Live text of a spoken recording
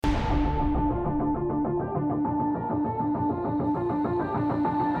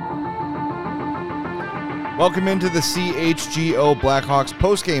Welcome into the CHGO Blackhawks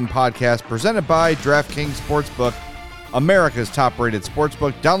postgame podcast presented by DraftKings Sportsbook, America's top-rated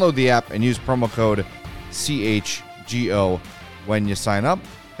sportsbook. Download the app and use promo code CHGO when you sign up.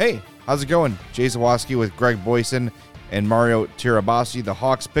 Hey, how's it going? Jay Zawoski with Greg Boyson and Mario Tirabassi. The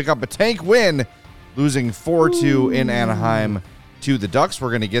Hawks pick up a tank win, losing 4-2 in Anaheim to the Ducks. We're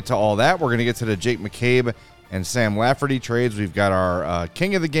going to get to all that. We're going to get to the Jake McCabe and Sam Lafferty trades. We've got our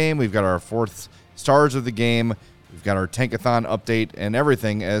king of the game. We've got our fourth stars of the game. We've got our Tankathon update and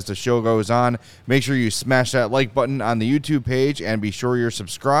everything as the show goes on. Make sure you smash that like button on the YouTube page and be sure you're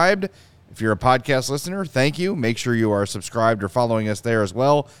subscribed. If you're a podcast listener, thank you. Make sure you are subscribed or following us there as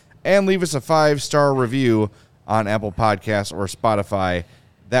well. And leave us a 5-star review on Apple Podcasts or Spotify.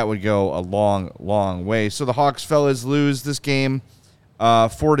 That would go a long, long way. So the Hawks fellas lose this game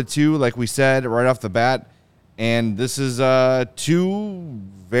 4-2, like we said, right off the bat. And this is two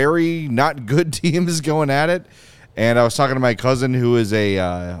very not good teams going at it. And I was talking to my cousin who is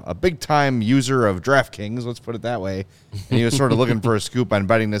a big-time user of DraftKings, let's put it that way. And he was sort of looking for a scoop on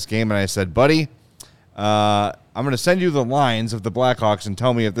betting this game. And I said, buddy, I'm going to send you the lines of the Blackhawks and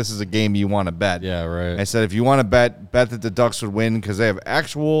tell me if this is a game you want to bet. Yeah, right. I said, if you want to bet that the Ducks would win because they have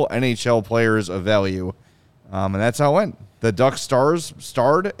actual NHL players of value. And that's how it went. The Ducks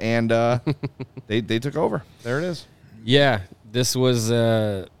starred, and they took over. There it is. Yeah, this was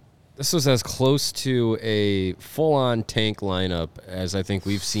as close to a full-on tank lineup as I think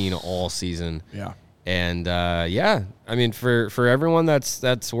we've seen all season. Yeah. And, I mean, for everyone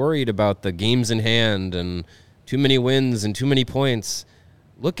that's worried about the games in hand and too many wins and too many points,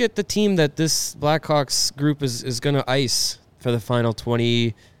 look at the team that this Blackhawks group is going to ice for the final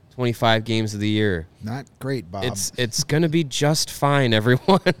 25 games of the year. Not great, Bob. It's going to be just fine,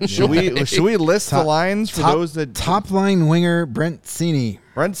 everyone. Should we list the lines for those that... Top line winger, Brent Seney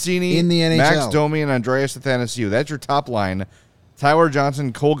in the NHL. Max Domi, and Andreas Athanasiou. That's your top line. Tyler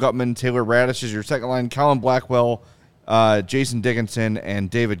Johnson, Cole Gutman, Taylor Radish is your second line. Colin Blackwell, Jason Dickinson, and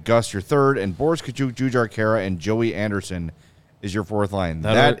David Gus your third. And Boris Kachuk, Jujhar Khaira, and Joey Anderson is your fourth line.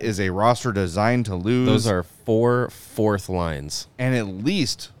 That is a roster designed to lose. Those are 4 fourth lines. And at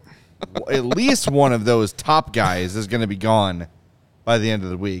least one of those top guys is going to be gone by the end of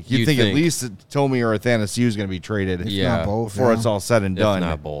the week. You'd think at least Tomi or Athanasiou is going to be traded before it's all said and done. If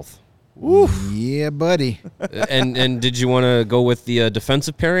not both. Oof. Yeah, buddy. and did you want to go with the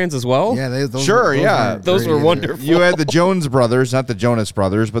defensive pairings as well? Yeah, those were wonderful. You had the Jones brothers, not the Jonas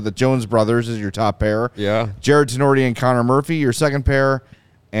brothers, but the Jones brothers is your top pair. Yeah. Jared Tenorti and Connor Murphy, your second pair,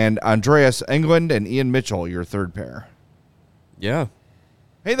 and Andreas Englund and Ian Mitchell, your third pair. Yeah.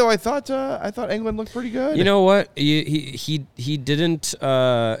 Hey, though, I thought Englund looked pretty good. You know what? He didn't.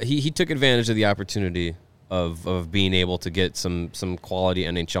 He took advantage of the opportunity of being able to get some quality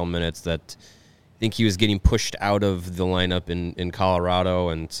NHL minutes that I think he was getting pushed out of the lineup in Colorado,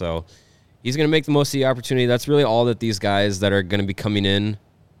 and so he's going to make the most of the opportunity. That's really all that these guys that are going to be coming in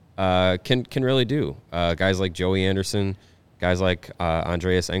can really do. Guys like Joey Anderson, guys like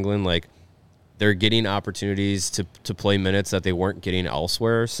Andreas Englund, like they're getting opportunities to play minutes that they weren't getting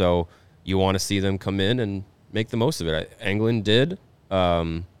elsewhere. So you want to see them come in and make the most of it. Englund did.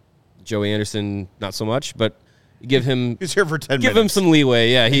 Joey Anderson, not so much, but give him he's here for 10 minutes. Give him some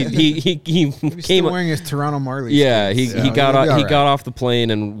leeway. Yeah, he came wearing his Toronto Marlies. Yeah, he got off the plane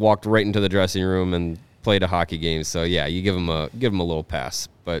and walked right into the dressing room and played a hockey game. So yeah, you give him a little pass.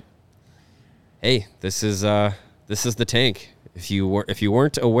 But hey, this is the tank. If you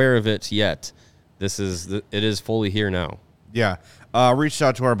weren't aware of it yet, it is fully here now. Yeah, reached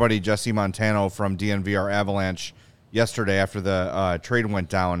out to our buddy Jesse Montano from DNVR Avalanche yesterday after the trade went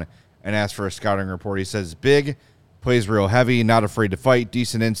down and asked for a scouting report. He says, big, plays real heavy, not afraid to fight,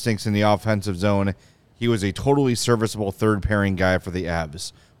 decent instincts in the offensive zone. He was a totally serviceable third-pairing guy for the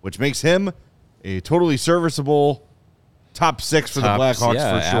Avs, which makes him a totally serviceable top 6 for the Blackhawks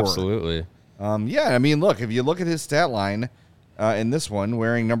for sure. Absolutely. I mean, look, if you look at his stat line in this one,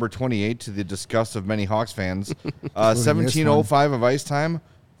 wearing number 28 to the disgust of many Hawks fans, 17:05 of ice time,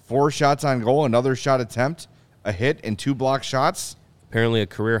 4 shots on goal, another shot attempt, a hit, and 2 blocked shots. Apparently a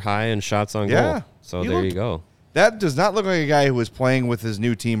career high in shots on goal. So there you go. That does not look like a guy who was playing with his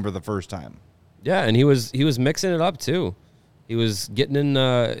new team for the first time. Yeah, and he was mixing it up too. He was getting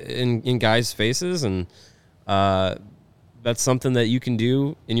in guys' faces, and that's something that you can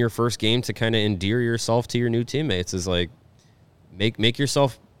do in your first game to kind of endear yourself to your new teammates. Is like make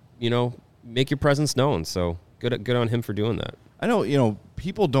yourself, make your presence known. So good on him for doing that. I know,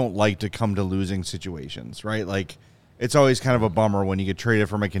 people don't like to come to losing situations, right? Like, it's always kind of a bummer when you get traded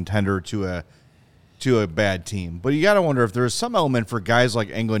from a contender to a bad team. But you got to wonder if there's some element for guys like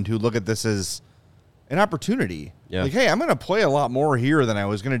Englund who look at this as an opportunity. Yeah. Like, hey, I'm going to play a lot more here than I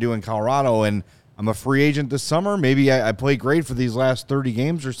was going to do in Colorado, and I'm a free agent this summer. Maybe I play great for these last 30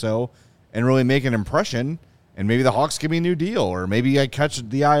 games or so and really make an impression, and maybe the Hawks give me a new deal, or maybe I catch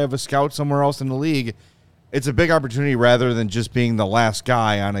the eye of a scout somewhere else in the league. It's a big opportunity rather than just being the last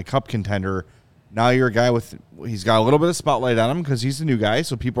guy on a cup contender. Now you're a guy he's got a little bit of spotlight on him because he's the new guy,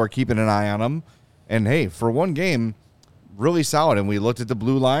 so people are keeping an eye on him. And, hey, for one game, really solid. And we looked at the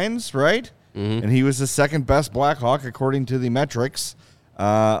blue lines, right? Mm-hmm. And he was the second best Blackhawk according to the metrics,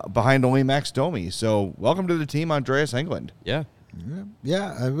 behind only Max Domi. So welcome to the team, Andreas Englund. Yeah.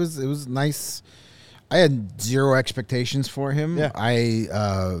 Yeah, it was nice. I had zero expectations for him. Yeah.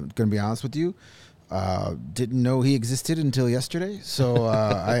 Gonna be honest with you, didn't know he existed until yesterday. So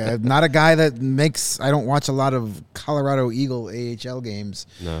I'm not a guy that I don't watch a lot of Colorado Eagle AHL games.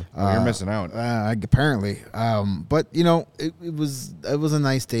 No, you're missing out. Apparently, but it was a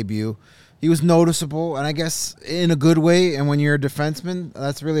nice debut. He was noticeable, and I guess in a good way. And when you're a defenseman,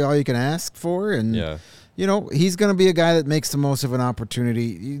 that's really all you can ask for. And yeah. He's going to be a guy that makes the most of an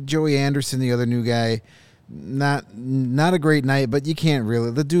opportunity. Joey Anderson, the other new guy, not a great night, but you can't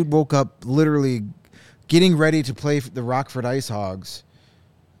really. The dude woke up literally getting ready to play the Rockford Ice Hogs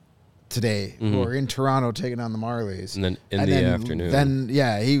today, who are in Toronto taking on the Marlies. And then in the afternoon. Then,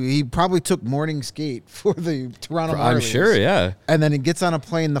 he probably took morning skate for the Toronto Marlies. I'm sure, yeah. And then he gets on a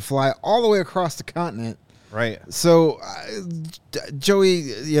plane to fly all the way across the continent. Right. So,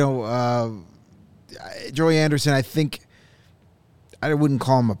 Joey, Joey Anderson, I think I wouldn't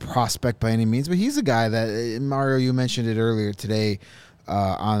call him a prospect by any means, but he's a guy that, Mario, you mentioned it earlier today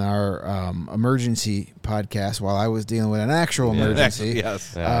on our emergency podcast while I was dealing with an actual emergency.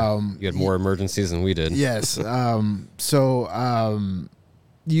 Yes. You had more emergencies than we did. Yes. You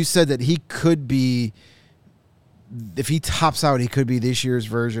said that he could be, if he tops out, he could be this year's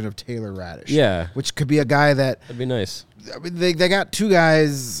version of Taylor Radish. Yeah. Which could be a guy that... That'd be nice. I mean, they got two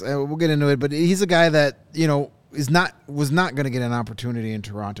guys. We'll get into it, but he's a guy that was not going to get an opportunity in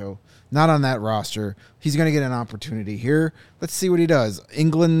Toronto. Not on that roster. He's going to get an opportunity here. Let's see what he does.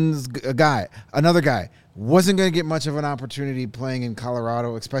 England's a guy, another guy. Wasn't going to get much of an opportunity playing in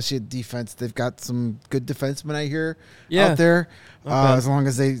Colorado, especially at defense. They've got some good defensemen, I hear, out there, as long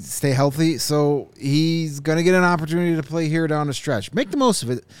as they stay healthy. So he's going to get an opportunity to play here down the stretch. Make the most of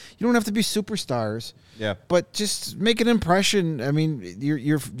it. You don't have to be superstars. Yeah. But just make an impression. I mean,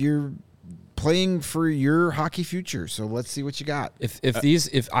 you're playing for your hockey future. So let's see what you got.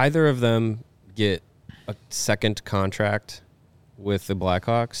 If either of them get a second contract with the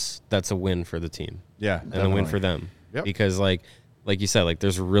Blackhawks, that's a win for the team. Yeah. And a win for them. Yep. Because like you said,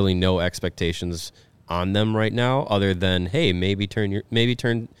 there's really no expectations on them right now other than, hey, maybe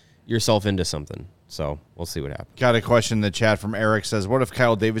turn yourself into something. So we'll see what happens. Got a question in the chat from Eric. Says, what if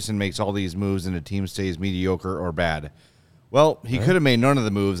Kyle Davidson makes all these moves and the team stays mediocre or bad? Well, he could have made none of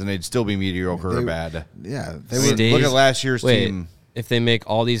the moves and they'd still be mediocre or bad. Yeah. Look at last year's team. If they make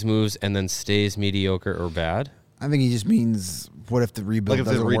all these moves and then stays mediocre or bad? I think he just means, what if the rebuild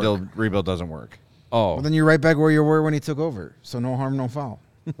doesn't work? Like if the rebuild doesn't work. Oh. Well, then you're right back where you were when he took over. So no harm, no foul.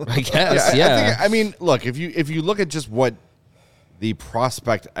 I guess, yeah. I mean, look, if you look at just what the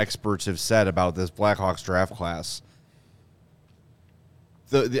prospect experts have said about this Blackhawks draft class,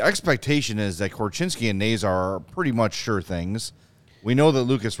 the expectation is that Korchinski and Nazar are pretty much sure things. We know that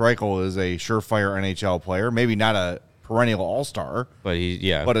Lucas Reichel is a surefire NHL player, maybe not a perennial all-star, but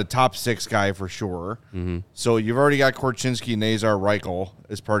a top 6 guy for sure. Mm-hmm. So you've already got Korchinski, Nazar, Reichel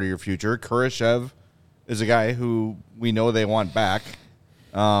as part of your future. Kurashev is a guy who we know they want back.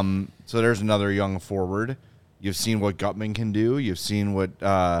 So there's another young forward. You've seen what Gutman can do. You've seen what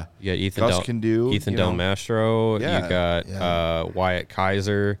Ethan Gus can do. Ethan Del Mastro. Yeah. You got Wyatt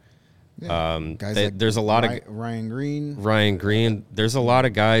Kaiser. Yeah. There's a lot of Ryan Green. Ryan Green. There's a lot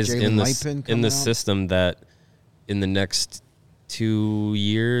of guys Jalen in the system that in the next 2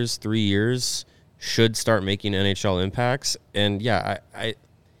 years, 3 years should start making NHL impacts. And yeah, I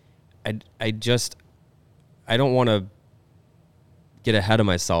don't want to get ahead of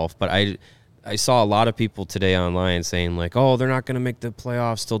myself, but I saw a lot of people today online saying like, oh, they're not going to make the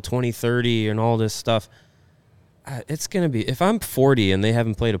playoffs till 2030 and all this stuff. It's going to be, if I'm 40 and they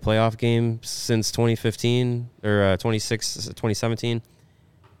haven't played a playoff game since 2015 or 2017,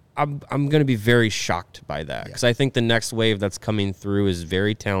 I'm going to be very shocked by that because I think the next wave that's coming through is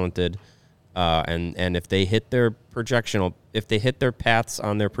very talented. And if they hit their if they hit their paths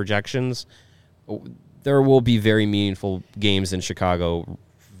on their projections, there will be very meaningful games in Chicago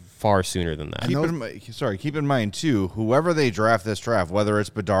far sooner than that. Keep in mind, too, whoever they draft this draft, whether it's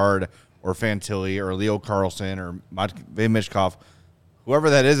Bedard or Fantilli or Leo Carlson or Matvei Michkov, whoever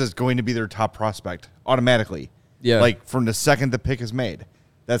that is going to be their top prospect automatically. Yeah. Like from the second the pick is made,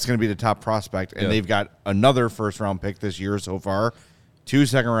 that's going to be the top prospect. And they've got another first-round pick this year so far, 2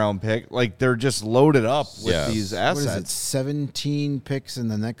 second-round pick. Like they're just loaded up with these assets. What is it? 17 picks in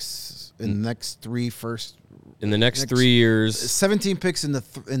the next 3 first. In the next 3 years, 17 picks in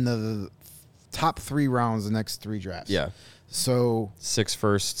the top 3 rounds, the next 3 drafts. Yeah. So 6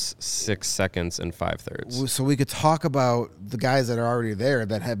 firsts, 6 seconds, and 5 thirds. So we could talk about the guys that are already there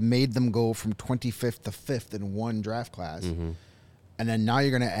that have made them go from 25th to 5th in one draft class. Mm-hmm. And then now you're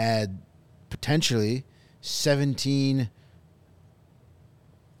going to add potentially 17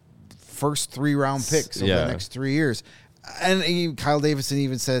 first 3-round picks over the next 3 years. And Kyle Davidson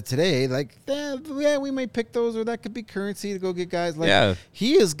even said today, like, yeah, we might pick those, or that could be currency to go get guys. Like,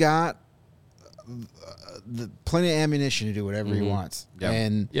 he has got plenty of ammunition to do whatever he wants. Yeah.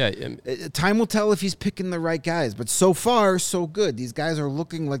 And time will tell if he's picking the right guys. But so far, so good. These guys are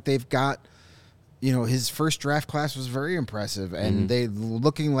looking like they've got, his first draft class was very impressive. And they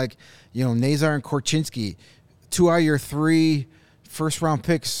looking like, Nazar and Korchinski, 2 out of your 3 first-round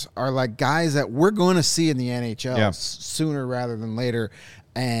picks are like guys that we're going to see in the NHL sooner rather than later.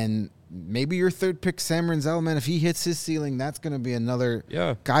 And maybe your 3rd pick, Sam Rinzelman, if he hits his ceiling, that's going to be another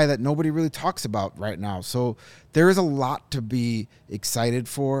guy that nobody really talks about right now. So there is a lot to be excited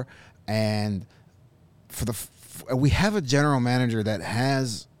for. And we have a general manager that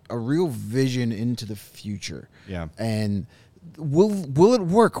has a real vision into the future. Yeah. And will it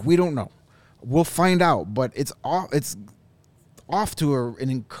work? We don't know. We'll find out. But it's off to an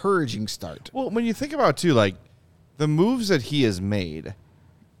encouraging start. Well, when you think about, too, like, the moves that he has made,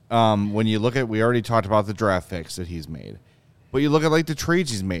 when you look at, we already talked about the draft picks that he's made, but you look at, like, the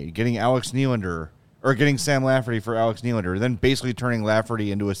trades he's made, getting Alex Nylander, or getting Sam Lafferty for Alex Nylander, then basically turning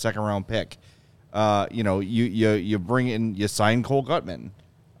Lafferty into a second-round pick. You bring in, you sign Cole Guttman.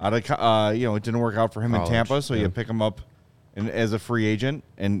 It didn't work out for him in Tampa, so you pick him up as a free agent,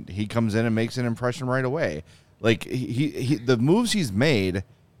 and he comes in and makes an impression right away. Like, the moves he's made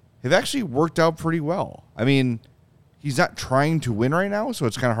have actually worked out pretty well. I mean, he's not trying to win right now, so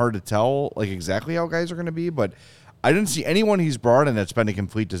it's kind of hard to tell, like, exactly how guys are going to be. But I didn't see anyone he's brought in that's been a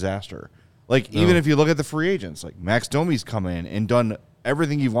complete disaster. Like, even if you look at the free agents, like, Max Domi's come in and done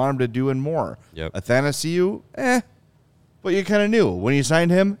everything you want him to do and more. Yep. Athanasiou, but you kind of knew. When you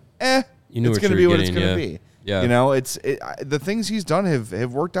signed him, you knew it's going to be what it's going to be. Yeah. The things he's done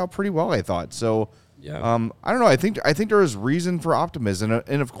have worked out pretty well, I thought. So, yeah. I don't know. I think there is reason for optimism,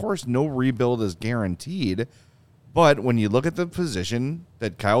 and of course, no rebuild is guaranteed. But when you look at the position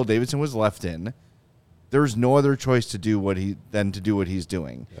that Kyle Davidson was left in, there's no other choice to do what he's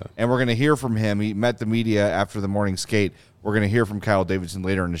doing. Yeah. And we're going to hear from him. He met the media after the morning skate. We're going to hear from Kyle Davidson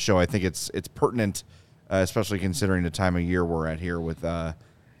later in the show. I think it's pertinent, especially considering the time of year we're at here with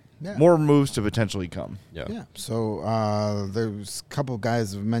more moves to potentially come. Yeah. So there's a couple of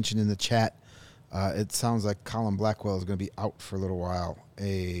guys have mentioned in the chat. It sounds like Colin Blackwell is going to be out for a little while.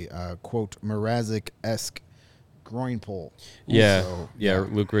 A quote Mrazek-esque groin pull. Yeah, So,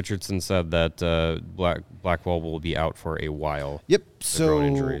 Luke Richardson said that Blackwell will be out for a while. Yep. So groin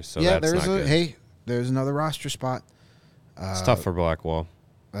injury. So that's not good. There's another roster spot. It's tough for Blackwell.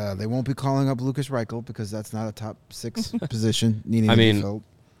 They won't be calling up Lucas Reichel because that's not a top 6 position needing to be filled.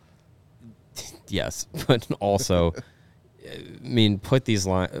 Yes, but also,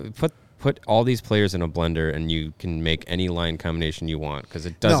 put all these players in a blender and you can make any line combination you want because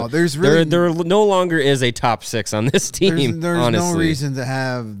it doesn't. No, there no longer is a top 6 on this team. There's honestly. no reason to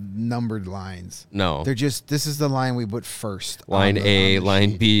have numbered lines. No, this is the line we put first. Line A,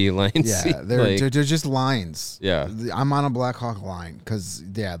 line sheet. B, line C. Yeah, they're just lines. Yeah, I'm on a Blackhawk line because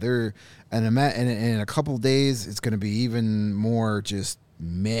they're and in a couple of days it's going to be even more just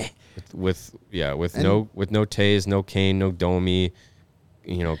meh. With no Taze, no Kane, no Domi.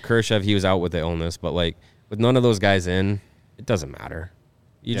 Khrushchev, he was out with the illness, but like with none of those guys in, it doesn't matter.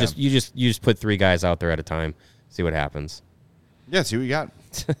 You just put 3 guys out there at a time, see what happens. Yeah, see what you got.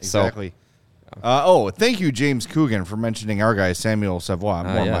 Exactly. Thank you, James Coogan, for mentioning our guy, Samuel Savoie.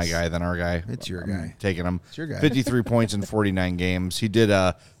 More my guy than our guy. It's your guy. Taking him. It's your guy. 53 points in 49 games. He did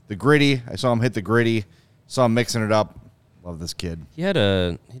the gritty. I saw him hit the gritty. Saw him mixing it up. Love this kid. He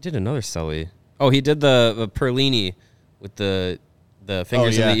did another Sully. Oh, he did the Perlini with the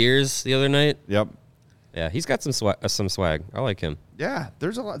fingers in the ears the other night. Yep. Yeah, he's got some swag. I like him. Yeah,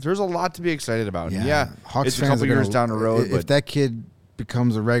 there's a lot to be excited about. Yeah, Hawks it's a couple years down the road. If that kid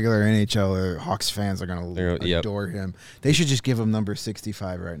becomes a regular NHLer, Hawks fans are going to Yep. adore him. They should just give him number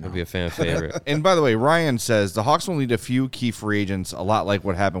 65 right now. He'll be a fan favorite. And by the way, Ryan says the Hawks will need a few key free agents, a lot like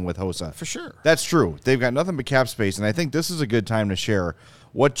what happened with Hossa. For sure. That's true. They've got nothing but cap space, and I think this is a good time to share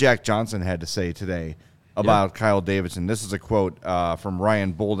what Jack Johnson had to say today about Kyle Davidson. This is a quote from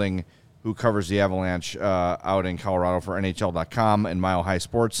Ryan Bolding, who covers the Avalanche out in Colorado for NHL.com and Mile High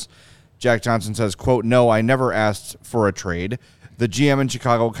Sports. Jack Johnson says, quote, "No, I never asked for a trade. The GM in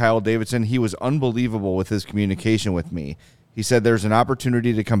Chicago, Kyle Davidson, he was unbelievable with his communication with me. He said there's an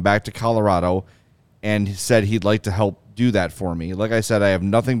opportunity to come back to Colorado, and he said he'd like to help do that for me. Like I said, I have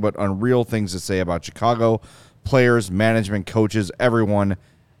nothing but unreal things to say about Chicago, players, management, coaches, everyone.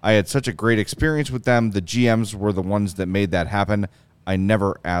 I had such a great experience with them. The GMs were the ones that made that happen. I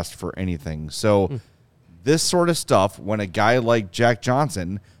never asked for anything." So this sort of stuff, when a guy like Jack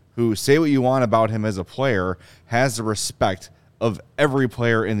Johnson, who, say what you want about him as a player, has the respect of every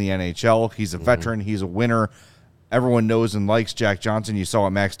player in the NHL. He's a veteran. He's a winner. Everyone knows and likes Jack Johnson. You saw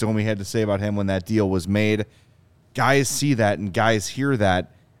what Max Domi had to say about him when that deal was made. Guys see that and guys hear that,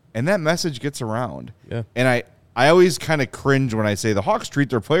 and that message gets around. Yeah. And I always kind of cringe when I say the Hawks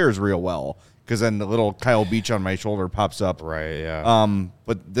treat their players real well, because then the little Kyle Beach on my shoulder pops up. Right, yeah.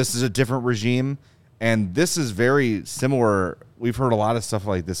 But this is a different regime, and this is very similar. We've heard a lot of stuff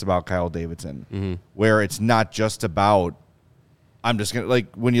like this about Kyle Davidson, where it's not just about, I'm just going to,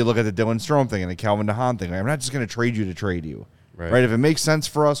 like when you look at the Dylan Strome thing and the Calvin DeHaan thing, I'm not just going to trade you to trade you. Right? If it makes sense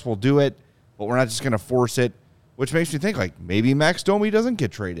for us, we'll do it, but we're not just going to force it, which makes me think like maybe Max Domi doesn't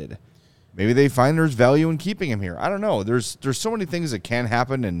get traded. Maybe they find there's value in keeping him here. I don't know. There's so many things that can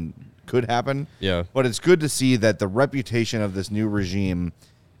happen and could happen. Yeah. But it's good to see that the reputation of this new regime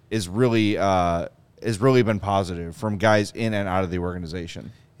is really been positive from guys in and out of the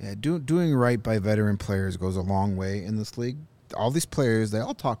organization. Yeah, doing right by veteran players goes a long way in this league. All these players, they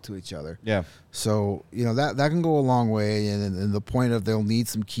all talk to each other. Yeah. So, that can go a long way. And the point of they'll need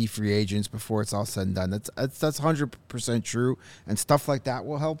some key free agents before it's all said and done. That's 100% true. And stuff like that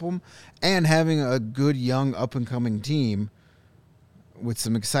will help them. And having a good, young, up-and-coming team with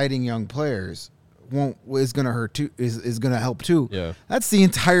some exciting young players is going to hurt too. Is going to help too. Yeah. That's the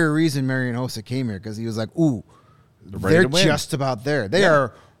entire reason Marian Hossa came here, because he was like, "Ooh, they're just about there. They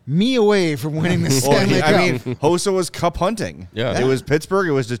are me away from winning the Stanley Cup." I mean, Hossa was cup hunting. Yeah. It was Pittsburgh.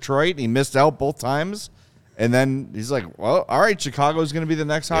 It was Detroit. He missed out both times. And then he's like, well, all right, Chicago's going to be the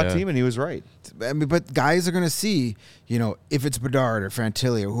next hot team. And he was right. I mean, but guys are going to see, if it's Bedard or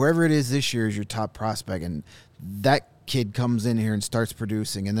Fantilli or whoever it is this year is your top prospect, and that kid comes in here and starts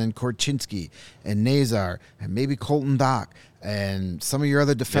producing, and then Korchinski and Nazar and maybe Colton Dock and some of your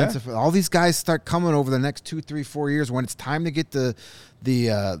other defensive, all these guys start coming over the next 2, 3, 4 years when it's time to get the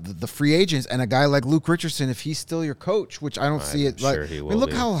free agents, and a guy like Luke Richardson, if he's still your coach, which I don't see it. Sure he will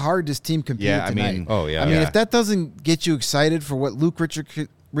look be. how hard this team competed tonight. If that doesn't get you excited for what Luke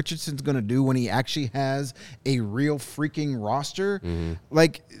Richardson's going to do when he actually has a real freaking roster,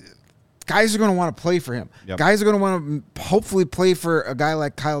 guys are going to want to play for him. Yep. Guys are going to want to hopefully play for a guy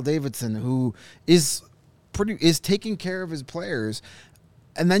like Kyle Davidson, who is taking care of his players.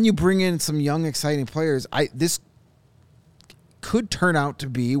 And then you bring in some young, exciting players. This could turn out to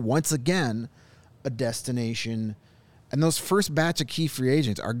be, once again, a destination. And those first batch of key free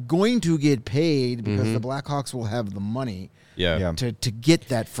agents are going to get paid because the Blackhawks will have the money to get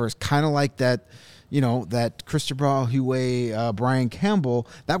that first. Kind of like that, that Christopher Huey, Brian Campbell,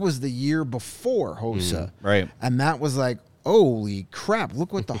 that was the year before Hossa. Right. And that was like, holy crap,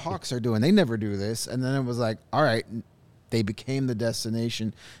 look what the Hawks are doing. They never do this. And then it was like, all right, they became the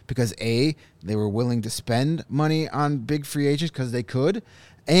destination because they were willing to spend money on big free agents because they could,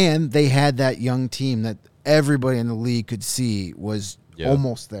 and they had that young team that everybody in the league could see was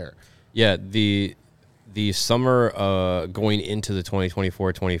almost there. Yeah, the summer going into the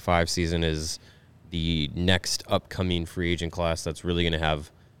 2024-25 season is the next upcoming free agent class that's really going to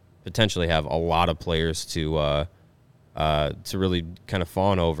potentially have a lot of players to really kind of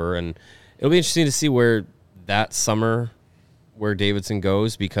fawn over, and it'll be interesting to see where that summer where Davidson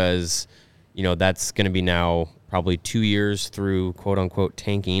goes, because that's going to be now probably 2 years through quote unquote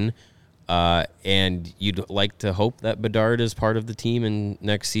tanking, and you'd like to hope that Bedard is part of the team in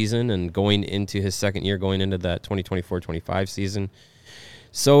next season and going into his second year, going into that 2024-25 season.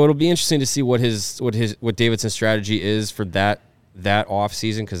 So it'll be interesting to see what Davidson's strategy is for that off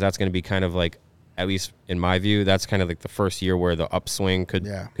season, because that's going to be kind of like, at least in my view, that's kind of like the first year where the upswing could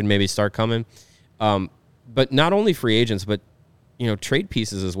maybe start coming. But not only free agents, but trade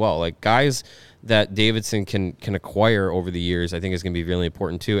pieces as well, like guys that Davidson can acquire over the years. I think is going to be really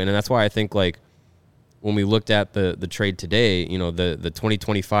important too, and that's why I think like when we looked at the trade today, the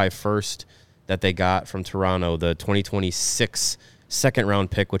 2025 first that they got from Toronto, the 2026 second round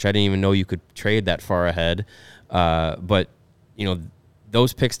pick, which I didn't even know you could trade that far ahead. But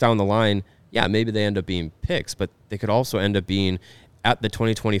those picks down the line, yeah, maybe they end up being picks, but they could also end up being at the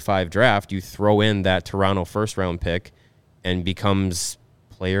 2025 draft. You throw in that Toronto first round pick and becomes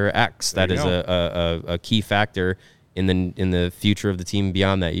player X. That is a key factor in the future of the team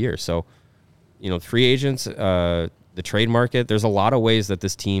beyond that year. So, free agents, the trade market, there's a lot of ways that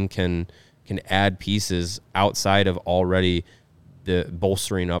this team can add pieces outside of already the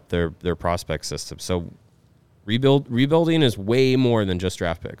bolstering up their prospect system. So rebuilding is way more than just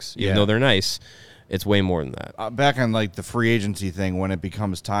draft picks. Even though they're nice, it's way more than that. Back on like the free agency thing, when it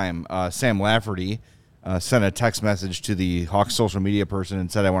becomes time, Sam Lafferty sent a text message to the Hawks social media person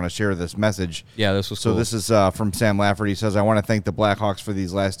and said, I want to share this message. Yeah, this was cool. So this is from Sam Lafferty. He says, I want to thank the Blackhawks for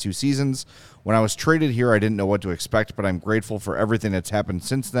these last 2 seasons. When I was traded here, I didn't know what to expect, but I'm grateful for everything that's happened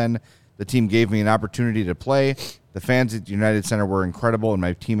since then. The team gave me an opportunity to play. The fans at United Center were incredible, and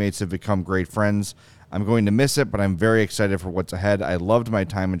my teammates have become great friends. I'm going to miss it, but I'm very excited for what's ahead. I loved my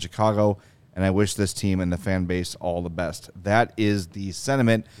time in Chicago, and I wish this team and the fan base all the best. That is the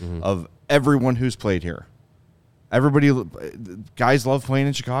sentiment of everyone who's played here. Everybody, guys love playing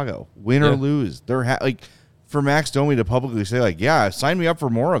in Chicago, win or lose. They're like, for Max Domi to publicly say, like, yeah, sign me up for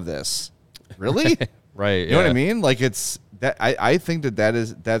more of this. Really? Right. You know what I mean? Like, it's that. I think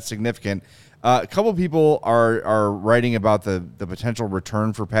that's significant. A couple people are writing about the potential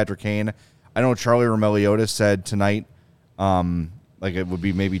return for Patrick Kane. I know Charlie Romeliotis said tonight, like it would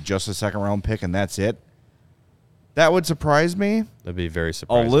be maybe just a second round pick and that's it. That would surprise me. That'd be very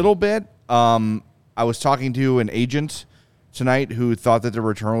surprising. A little bit. I was talking to an agent tonight who thought that the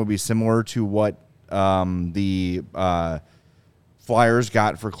return would be similar to what the Flyers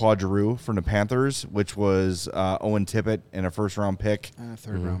got for Claude Giroux from the Panthers, which was Owen Tippett and a first-round pick. A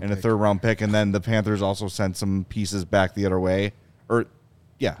third-round and a third-round pick. And then the Panthers also sent some pieces back the other way.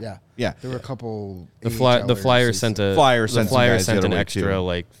 Yeah. There were a couple. The Flyers sent an extra,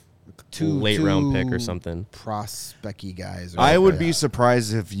 like, late round pick or something. Prospect-y guys. I would be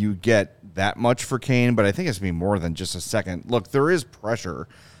surprised if you get that much for Kane, but I think it's going to be more than just a second. Look, there is pressure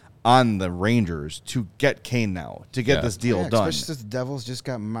on the Rangers to get Kane now, to get this deal done. Especially since the Devils just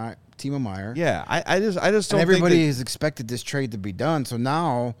got Timo Meier. Yeah, I just don't and everybody think has expected this trade to be done, so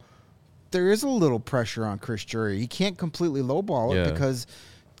now there is a little pressure on Chris Drury. He can't completely lowball it because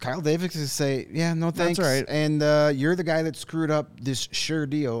Kyle Davis is say, no thanks. That's right. And you're the guy that screwed up this sure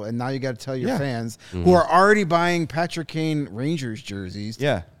deal, and now you got to tell your fans who are already buying Patrick Kane Rangers jerseys.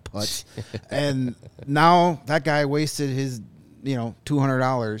 Yeah. And now that guy wasted his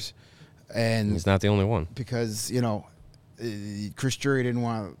 $200, and he's not the only one because Chris Drury didn't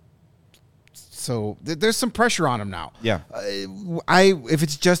want. So there's some pressure on him now. Yeah, if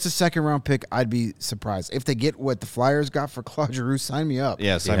it's just a second round pick, I'd be surprised if they get what the Flyers got for Claude Giroux. Sign me up.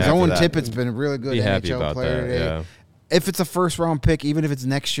 Yeah, sign me up. Owen Tippett's been a really good NHL player today. Yeah. If it's a first round pick, even if it's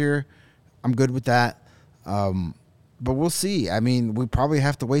next year, I'm good with that. But we'll see. I mean, we probably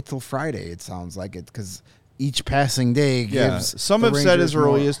have to wait till Friday. It sounds like it because each passing day gives. Some have said as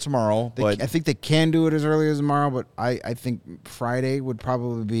early as tomorrow, but I think they can do it as early as tomorrow. But I think Friday would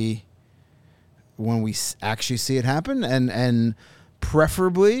probably be when we actually see it happen, and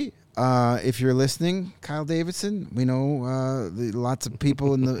preferably if you're listening, Kyle Davidson. We know lots of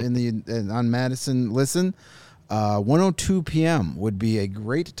people on Madison listen. 1:02 p.m. would be a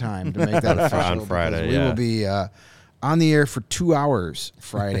great time to make that official on Friday. We will be on the air for 2 hours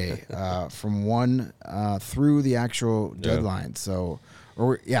Friday from 1 through the actual deadline. So,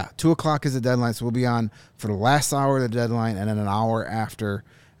 2 o'clock is the deadline. So we'll be on for the last hour of the deadline and then an hour after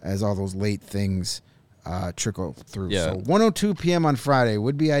as all those late things trickle through. Yeah. So 1:02 p.m. on Friday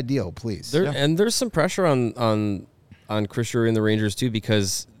would be ideal, please. And there's some pressure on Chris Drury and the Rangers too,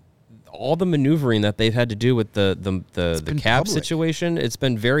 because all the maneuvering that they've had to do with the cap situation, it's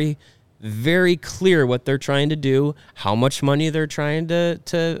been very, very clear what they're trying to do, how much money they're trying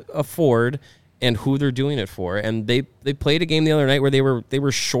to afford, and who they're doing it for. And they played a game the other night where they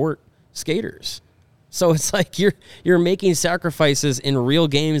were short skaters. So it's like you're making sacrifices in real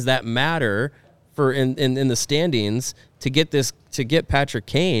games that matter for in the standings to get Patrick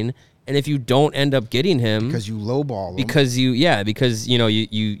Kane. And if you don't end up getting him because you lowball him. because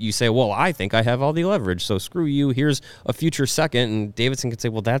you say, well, I think I have all the leverage, so screw you. Here's a future second, and Davidson could say,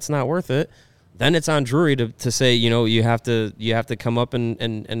 well, that's not worth it. Then it's on Drury to say, you have to come up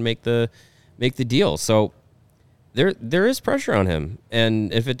and make the deal. So there is pressure on him,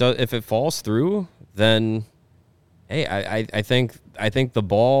 and if it falls through, then hey, I think the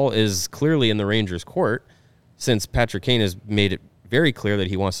ball is clearly in the Rangers' court, since Patrick Kane has made it very clear that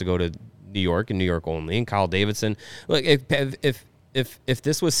he wants to go to New York and New York only. And Kyle Davidson, look, if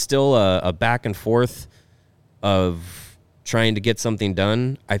this was still a back and forth of trying to get something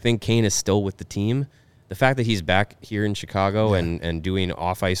done, I think Kane is still with the team. The fact that he's back here in Chicago and doing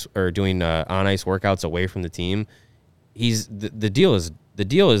off ice or doing on ice workouts away from the team, the deal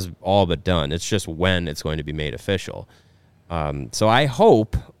is all but done. It's just when it's going to be made official. So I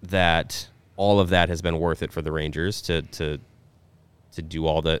hope that all of that has been worth it for the Rangers to do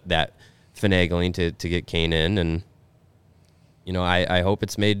all that finagling to get Kane in, and I hope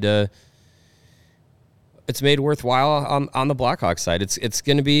it's made worthwhile on the Blackhawks side. It's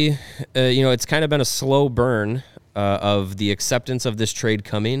going to be it's kind of been a slow burn of the acceptance of this trade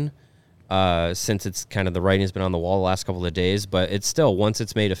coming. Since it's kind of the writing's been on the wall the last couple of days, but it's still, once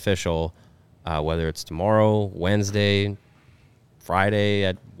it's made official, whether it's tomorrow, Wednesday, Friday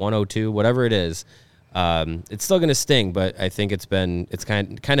at 1:02, whatever it is, it's still going to sting. But I think it's kind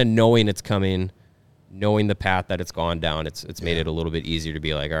of knowing it's coming, knowing the path that it's gone down. It's made it a little bit easier to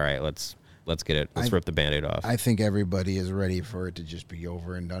be like, all right, let's get it. Let's rip the Band-Aid off. I think everybody is ready for it to just be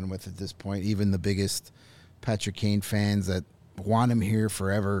over and done with at this point. Even the biggest Patrick Kane fans that want him here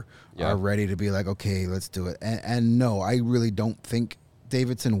forever are ready to be like, okay, let's do it. And no, I really don't think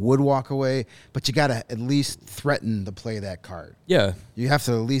Davidson would walk away, but you got to at least threaten to play that card. Yeah. You have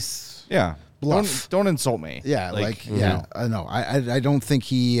to at least bluff. Don't insult me. Yeah, I know. I don't think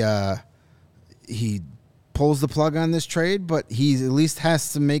he pulls the plug on this trade, but he at least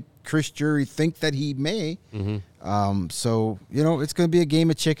has to make Chris Drury think that he may. So it's going to be a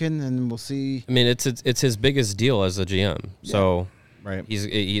game of chicken, and we'll see. I mean, it's his biggest deal as a GM. So right,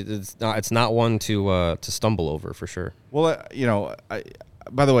 it's not one to stumble over for sure. Well,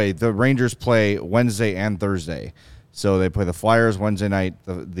 by the way, the Rangers play Wednesday and Thursday, so they play the Flyers Wednesday night,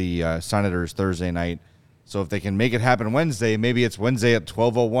 the Senators Thursday night. So if they can make it happen Wednesday, maybe it's Wednesday at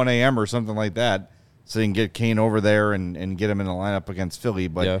 12:01 a.m. or something like that, so they can get Kane over there and get him in the lineup against Philly.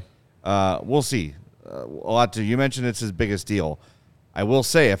 But we'll see. You mentioned it's his biggest deal. I will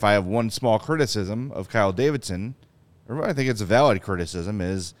say, if I have one small criticism of Kyle Davidson, or I think it's a valid criticism,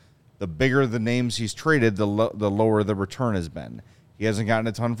 is the bigger the names he's traded, the lower the return has been. He hasn't gotten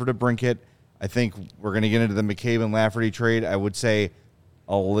a ton for DeBrincat. I think we're going to get into the McCabe and Lafferty trade. I would say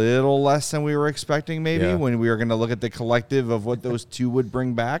a little less than we were expecting, maybe, when we were going to look at the collective of what those two would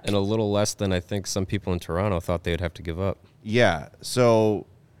bring back. And a little less than I think some people in Toronto thought they would have to give up. Yeah, so...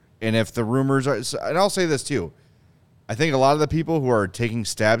 And if the rumors are, and I'll say this too, I think a lot of the people who are taking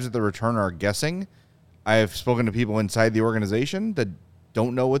stabs at the return are guessing. I have spoken to people inside the organization that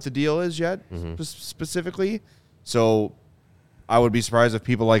don't know what the deal is yet, specifically. So I would be surprised if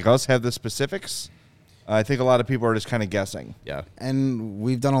people like us have the specifics. I think a lot of people are just kind of guessing. Yeah. And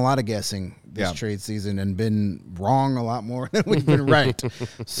we've done a lot of guessing this trade season and been wrong a lot more than we've been right.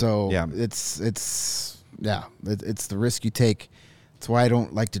 So it's the risk you take. That's why I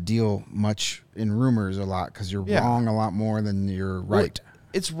don't like to deal much in rumors a lot, because you're wrong a lot more than you're right. Well,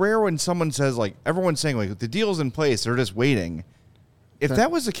 it's rare when someone says, like, everyone's saying, like, the deal's in place, they're just waiting. If that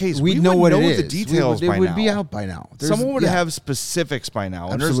was the case, we would know what it is. The details by now. It would be out by now. Someone would have specifics by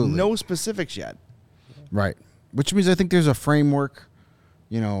now, and there's no specifics yet. Right. Which means I think there's a framework,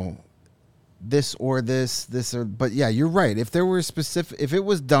 this or this, but yeah, you're right. If there were if it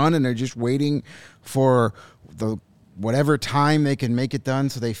was done and they're just waiting for the whatever time they can make it done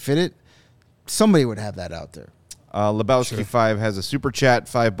so they fit it, somebody would have that out there. Lebowski 5 has a super chat,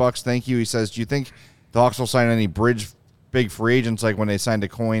 $5. Thank you. He says, do you think the Hawks will sign any big free agents like when they signed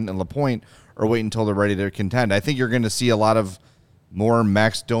Coyne and LaPointe, or wait until they're ready to contend? I think you're going to see a lot of more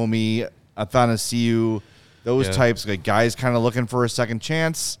Max Domi, Athanasiou, those types, like guys kind of looking for a second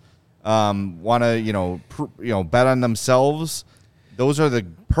chance, want to bet on themselves. Those are the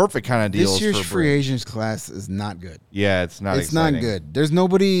perfect kind of deals. This year's free agents class is not good. Yeah, it's not. It's not good. There's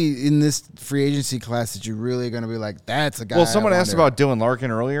nobody in this free agency class that you're really going to be like, that's a guy. Well, someone asked about Dylan Larkin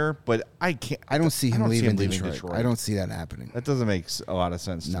earlier, but I can't. I don't see him leaving Detroit. I don't see that happening. That doesn't make a lot of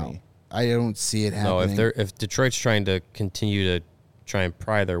sense to me. I don't see it happening. No, if Detroit's trying to continue to try and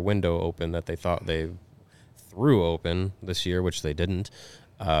pry their window open that they thought they threw open this year, which they didn't.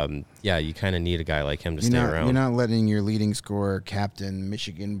 You kind of need a guy like him to stay around. You're not letting your leading scorer, captain,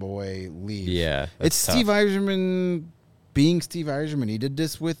 Michigan boy leave. Yeah, it's tough. Steve Yzerman being Steve Yzerman. He did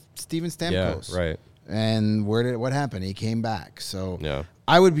this with Steven Stamkos. Yeah, right. And what happened? He came back. So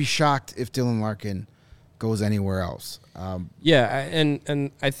I would be shocked if Dylan Larkin goes anywhere else.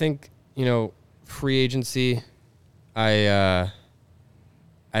 And I think free agency. I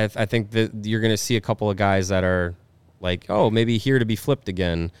think that you're going to see a couple of guys that are like, oh, maybe here to be flipped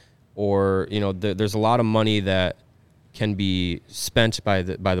again, or there's a lot of money that can be spent by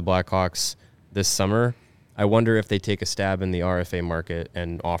the Blackhawks this summer. I wonder if they take a stab in the RFA market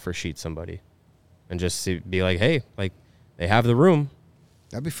and offer sheet somebody, and just be like, hey, like they have the room.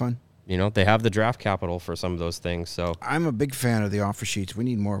 That'd be fun. They have the draft capital for some of those things. So I'm a big fan of the offer sheets. We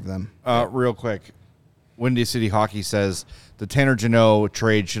need more of them. Real quick, Windy City Hockey says the Tanner Jeannot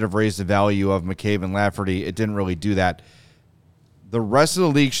trade should have raised the value of McCabe and Lafferty. It didn't really do that. The rest of the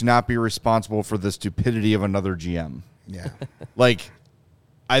league should not be responsible for the stupidity of another GM. Yeah. Like,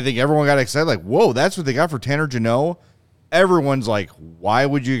 I think everyone got excited, like, whoa, that's what they got for Tanner Jeannot. Everyone's like, why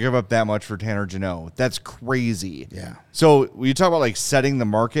would you give up that much for Tanner Jeannot? That's crazy. Yeah. So when you talk about like setting the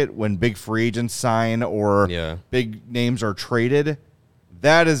market when big free agents sign or big names are traded,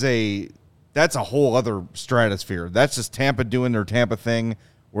 that's a whole other stratosphere. That's just Tampa doing their Tampa thing,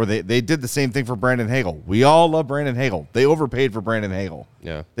 where they did the same thing for Brandon Hagel. We all love Brandon Hagel. They overpaid for Brandon Hagel.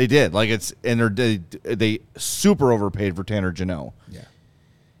 Yeah, they did. Like they super overpaid for Tanner Jeannot. Yeah.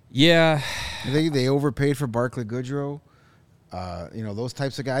 Yeah. They overpaid for Barclay Goodrow. Those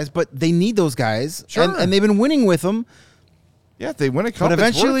types of guys, but they need those guys, sure. and they've been winning with them. Yeah, if they win a cup, but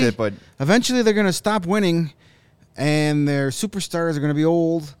eventually, it's worth it. But eventually, they're going to stop winning, and their superstars are going to be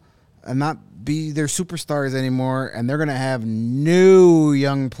old and not be their superstars anymore, and they're going to have new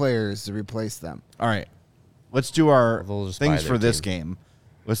young players to replace them. All right, let's do our They'll just things buy for their this team. game.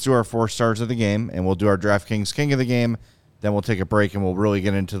 Let's do our 4 stars of the game, and we'll do our DraftKings King of the game. Then we'll take a break, and we'll really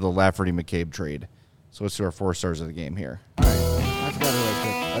get into the Lafferty-McCabe trade. So let's do our 4 stars of the game here. All right. I forgot who I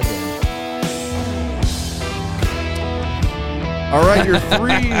picked. Okay. All right, your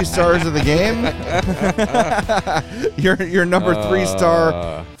 3 stars of the game. your number 3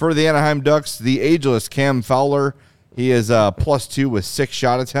 star for the Anaheim Ducks, the ageless Cam Fowler. He is +2 with 6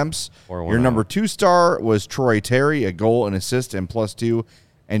 shot attempts. Your number 2 star was Troy Terry, a goal, an assist, and +2.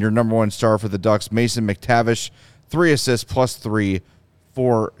 And your number 1 star for the Ducks, Mason McTavish, 3 assists, +3.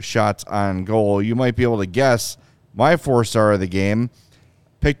 4 shots on goal. You might be able to guess my 4 star of the game.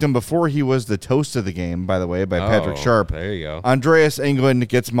 Picked him before he was the toast of the game, by the way, by Patrick Sharp. There you go. Andreas Englund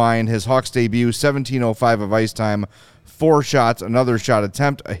gets mine. His Hawks debut, 17:05 of ice time, 4 shots, another shot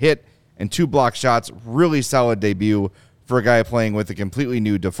attempt, a hit, and 2 block shots. Really solid debut for a guy playing with a completely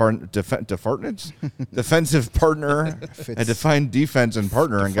new defensive partner. I defined defense and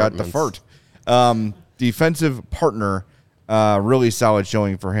partner and got defart. Defensive partner. Really solid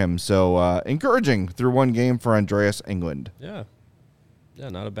showing for him. So encouraging through 1 game for Andreas Englund. Yeah. Yeah,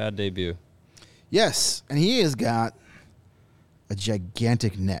 not a bad debut. Yes, and he has got a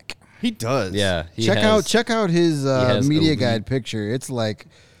gigantic neck. He does. Yeah. Check out his media elite guide picture. It's like,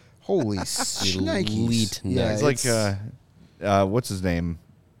 holy shnikes. Elite Yeah, neck. It's like, what's his name?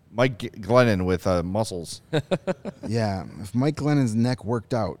 Mike Glennon with muscles. Yeah, if Mike Glennon's neck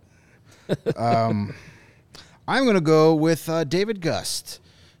worked out. I'm going to go with David Gust,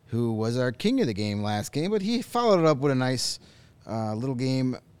 who was our king of the game last game, but he followed it up with a nice little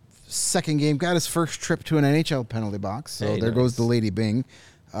game, second game, got his first trip to an NHL penalty box, so there goes the Lady Bing.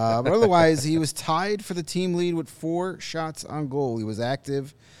 But otherwise, he was tied for the team lead with 4 shots on goal. He was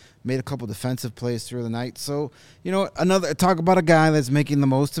active, made a couple defensive plays through the night. So, talk about a guy that's making the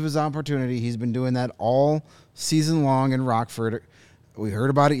most of his opportunity. He's been doing that all season long in Rockford. We heard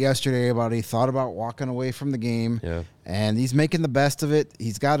about it yesterday, he thought about walking away from the game, and he's making the best of it.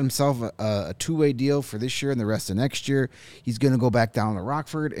 He's got himself a 2-way deal for this year and the rest of next year. He's going to go back down to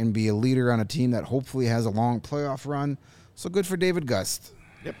Rockford and be a leader on a team that hopefully has a long playoff run. So good for David Gust.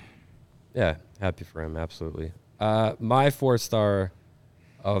 Yep. Yeah, happy for him, absolutely. My 4 star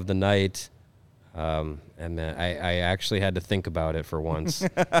of the night, and man, I actually had to think about it for once.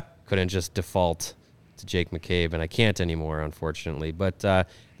 Couldn't just default to Jake McCabe, and I can't anymore, unfortunately. But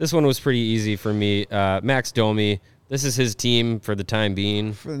this one was pretty easy for me. Max Domi, this is his team for the time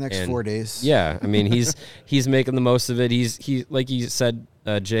being. For the next 4 days. Yeah, I mean, he's making the most of it. He like you said,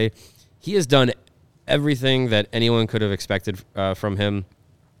 Jay, he has done everything that anyone could have expected from him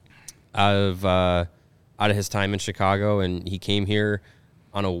out of his time in Chicago, and he came here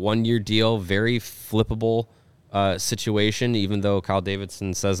on a 1-year deal, very flippable situation, even though Kyle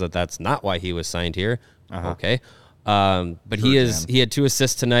Davidson says that that's not why he was signed here. Okay. But he had 2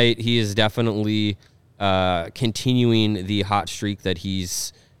 assists tonight. He is definitely continuing the hot streak that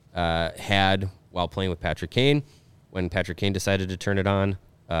he's had while playing with Patrick Kane. When Patrick Kane decided to turn it on,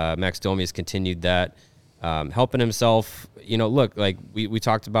 Max Domi has continued that, helping himself. Look, like we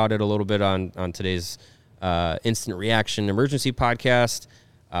talked about it a little bit on today's instant reaction emergency podcast.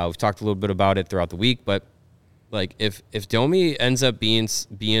 We've talked a little bit about it throughout the week, but like if Domi ends up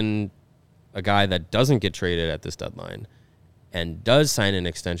being a guy that doesn't get traded at this deadline and does sign an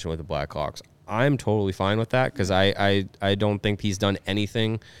extension with the Blackhawks, I'm totally fine with that because I don't think he's done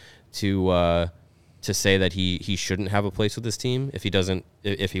anything to say that he shouldn't have a place with this team if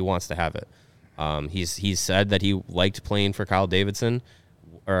he wants to have it. He's said that he liked playing for Kyle Davidson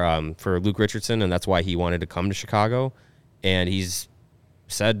or for Luke Richardson, and that's why he wanted to come to Chicago. And he's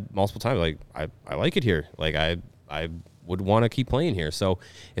said multiple times, like, I like it here. Like, I would want to keep playing here. So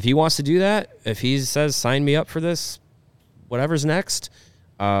if he wants to do that, if he says, sign me up for this, whatever's next,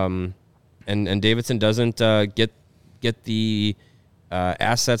 and Davidson doesn't get the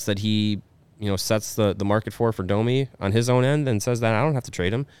assets that he sets the market for Domi on his own end and says that I don't have to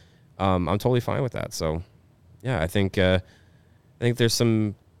trade him, I'm totally fine with that. So yeah, I think there's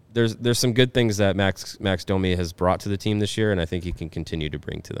some good things that Max Domi has brought to the team this year, and I think he can continue to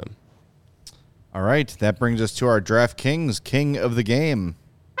bring to them. All right, that brings us to our DraftKings King of the Game.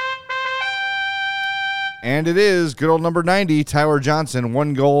 And it is good old number 90, Tyler Johnson.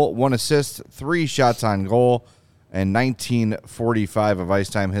 1 goal, 1 assist, 3 shots on goal, and 19:45 of ice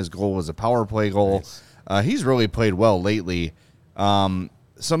time. His goal was a power play goal. Nice. He's really played well lately. Some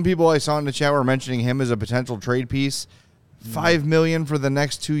people I saw in the chat were mentioning him as a potential trade piece. $5 million for the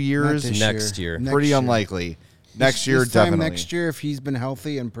next 2 years. Next year. Pretty unlikely. Next year, definitely. Next year, if he's been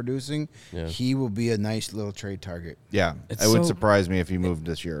healthy and producing, he will be a nice little trade target. Yeah, it would surprise me if he moved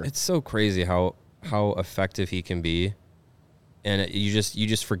this year. It's so crazy how effective he can be, and you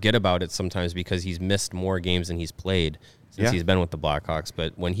just forget about it sometimes because he's missed more games than he's played since he's been with the Blackhawks.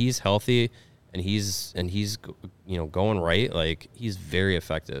 But when he's healthy and he's going right, like, he's very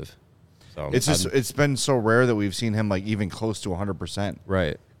effective. So it's been so rare that we've seen him like even close to 100%.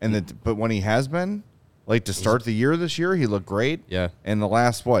 Right. But when he has been, like, to start the year this year, he looked great. Yeah. And the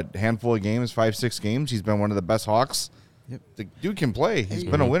last handful of games, 5-6 games, he's been one of the best Hawks. Yep. The dude can play. He's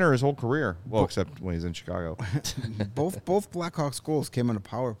been a winner his whole career. Well, except when he's in Chicago. Both Blackhawks goals came on a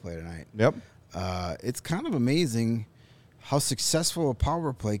power play tonight. Yep. It's kind of amazing how successful a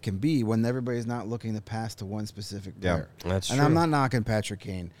power play can be when everybody's not looking to pass to one specific player. Yeah, that's true. And I'm not knocking Patrick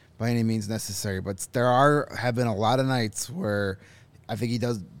Kane by any means necessary, but there have been a lot of nights where I think he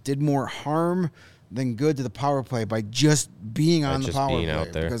did more harm than good to the power play by just being on the power play.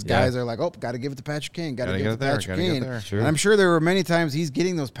 Out there. Because guys are like, oh, got to give it to Patrick Kane. Got to give it to Patrick Kane. Sure. And I'm sure there were many times he's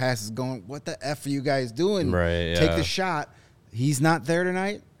getting those passes going, what the F are you guys doing? Right, Take the shot. He's not there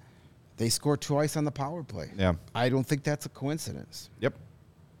tonight. They scored twice on the power play. Yeah. I don't think that's a coincidence. Yep.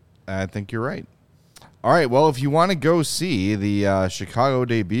 I think you're right. All right, well, if you want to go see the Chicago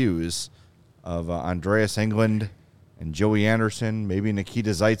debuts of Andreas Englund and Joey Anderson, maybe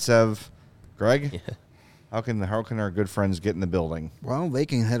Nikita Zaitsev, Greg, how can our good friends get in the building? Well, they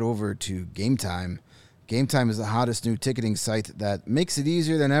can head over to Game Time. Game Time is the hottest new ticketing site that makes it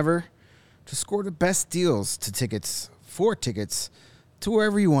easier than ever to score the best deals to tickets to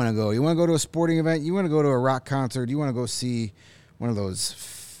wherever you want to go. You want to go to a sporting event, you want to go to a rock concert, you want to go see one of those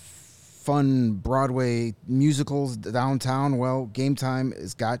fun Broadway musicals downtown. Well, Game Time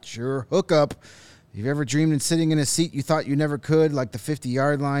has got your hookup. If you've ever dreamed of sitting in a seat you thought you never could, like the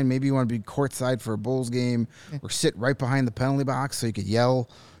 50-yard line, maybe you want to be courtside for a Bulls game or sit right behind the penalty box so you could yell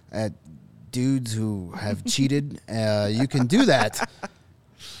at dudes who have cheated, you can do that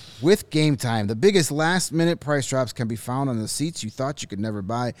with Game Time. The biggest last-minute price drops can be found on the seats you thought you could never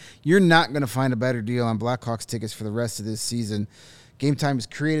buy. You're not going to find a better deal on Blackhawks tickets for the rest of this season. Game Time is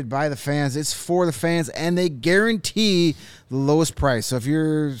created by the fans. It's for the fans, and they guarantee the lowest price. So if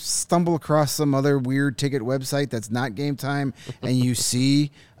you stumble across some other weird ticket website that's not Game Time and you see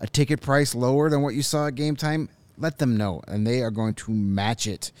a ticket price lower than what you saw at Game Time, let them know, and they are going to match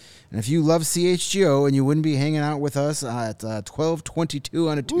it. And if you love CHGO and you wouldn't be hanging out with us at 12:22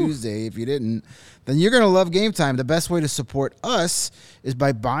 on a Tuesday if you didn't, then you're going to love Game Time. The best way to support us is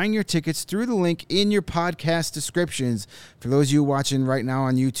by buying your tickets through the link in your podcast descriptions. For those of you watching right now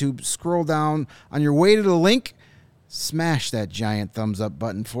on YouTube, scroll down on your way to the link, smash that giant thumbs up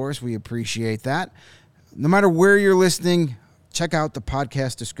button for us. We appreciate that. No matter where you're listening, check out the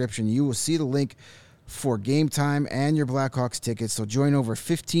podcast description. You will see the link for Game Time and your Blackhawks tickets. So join over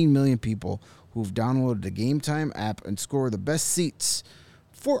 15 million people who've downloaded the Game Time app and score the best seats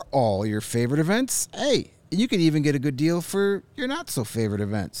for all your favorite events. Hey, you can even get a good deal for your not-so-favorite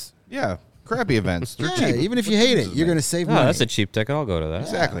events. Yeah, crappy events. They're cheap. Even if you hate it, you're going to save money. That's a cheap ticket. I'll go to that.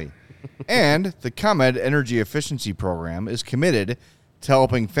 Exactly. And the ComEd Energy Efficiency Program is committed to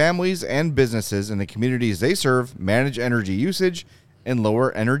helping families and businesses in the communities they serve manage energy usage and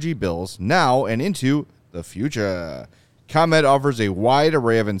lower energy bills now and into the future. ComEd offers a wide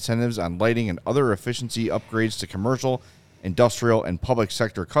array of incentives on lighting and other efficiency upgrades to commercial industrial, and public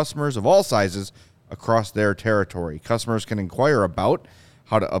sector customers of all sizes across their territory. Customers can inquire about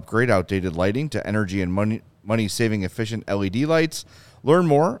how to upgrade outdated lighting to energy and money-saving efficient LED lights, learn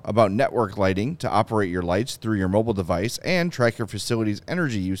more about network lighting to operate your lights through your mobile device and track your facility's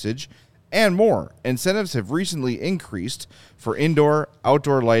energy usage, and more. Incentives have recently increased for indoor,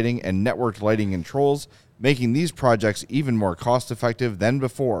 outdoor lighting, and networked lighting controls, making these projects even more cost-effective than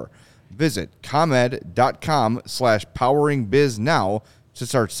before. Visit ComEd.com/poweringbiz now to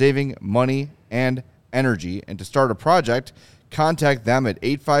start saving money and energy. And to start a project, contact them at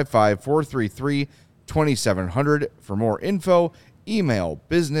 855-433-2700. For more info, email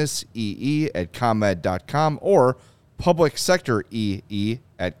businessee@comed.com or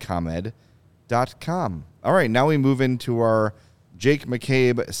publicsectoree@comed.com. All right, now we move into our Jake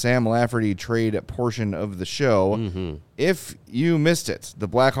McCabe, Sam Lafferty trade portion of the show. Mm-hmm. If you missed it, the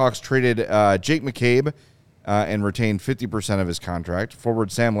Blackhawks traded Jake McCabe and retained 50% of his contract,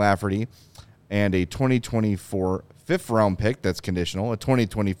 forward Sam Lafferty, and a 2024 fifth-round pick that's conditional, a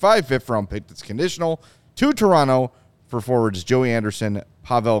 2025 fifth-round pick that's conditional, to Toronto for forwards Joey Anderson,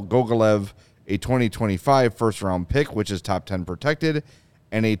 Pavel Gogolev, a 2025 first-round pick, which is top 10 protected,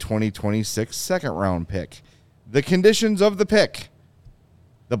 and a 2026 second-round pick. The conditions of the pick: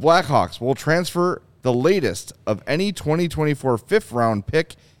 the Blackhawks will transfer the latest of any 2024 fifth-round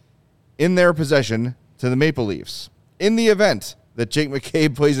pick in their possession to the Maple Leafs. In the event that Jake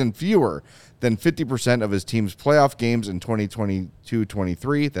McCabe plays in fewer than 50% of his team's playoff games in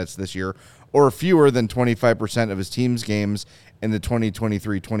 2022-23, that's this year, or fewer than 25% of his team's games in the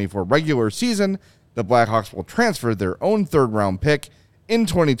 2023-24 regular season, the Blackhawks will transfer their own third-round pick in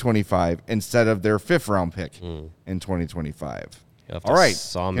 2025 instead of their fifth-round pick in 2025. All right,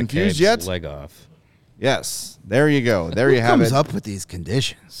 confused yet? Leg off. Yes, there you go. There you have Who it. comes up with these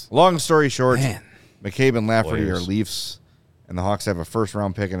conditions? Long story short, Man. McCabe and Lafferty Lawyers. are Leafs, and the Hawks have a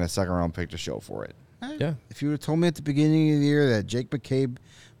first-round pick and a second-round pick to show for it. Yeah. If you would have told me at the beginning of the year that Jake McCabe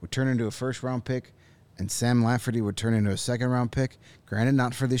would turn into a first-round pick and Sam Lafferty would turn into a second-round pick, granted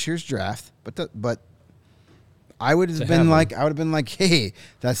not for this year's draft, but I would have been like, hey,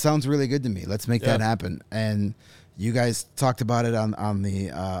 that sounds really good to me. Let's make that happen. And you guys talked about it on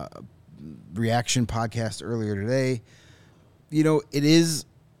the reaction podcast earlier today. You know, it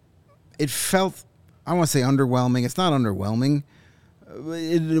felt, I don't want to say underwhelming. It's not underwhelming.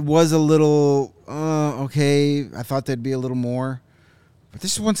 It was a little, okay, I thought there'd be a little more. But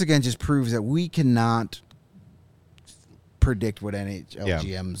this once again just proves that we cannot predict what NHL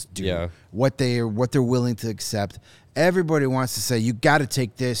GMs do, what they're willing to accept. Everybody wants to say, you got to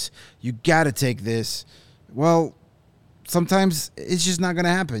take this, you got to take this. Well, sometimes it's just not going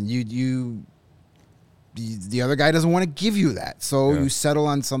to happen. The other guy doesn't want to give you that, so you settle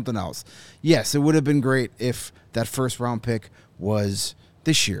on something else. Yes, it would have been great if that first-round pick was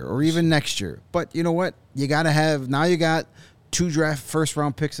this year or even next year. But you know what? You got to have, now you got 2 draft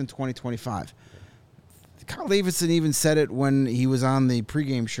first-round picks in 2025. Kyle Davidson even said it when he was on the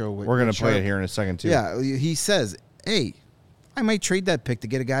pregame show. We're going to play it here in a second, too. Yeah, he says, hey, I might trade that pick to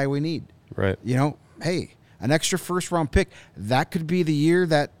get a guy we need. Right. You know, hey, an extra first-round pick, that could be the year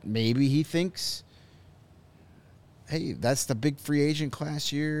that maybe he thinks, hey, that's the big free agent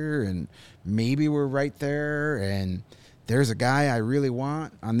class year, and maybe we're right there, and there's a guy I really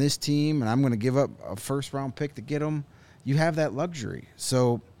want on this team, and I'm going to give up a first-round pick to get him. You have that luxury.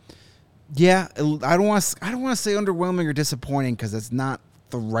 So, yeah, I don't want to say underwhelming or disappointing because that's not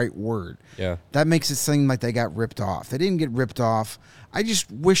the right word. Yeah. That makes it seem like they got ripped off. They didn't get ripped off. I just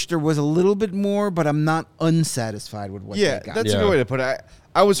wish there was a little bit more, but I'm not unsatisfied with what they got. Yeah, that's a good way to put it.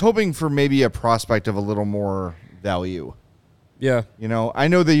 I was hoping for maybe a prospect of a little more value. Yeah. You know, I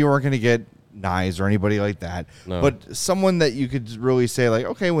know that you weren't going to get Nyes or anybody like that, but someone that you could really say, like,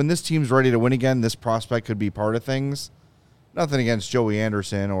 okay, when this team's ready to win again, this prospect could be part of things. Nothing against Joey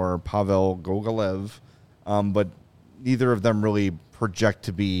Anderson or Pavel Gogolev, but neither of them really project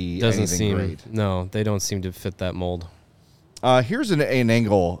to be anything great. No, they don't seem to fit that mold. Here's an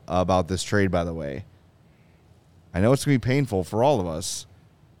angle about this trade, by the way. I know it's going to be painful for all of us,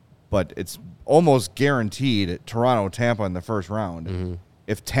 but it's almost guaranteed Toronto-Tampa in the first round. Mm-hmm.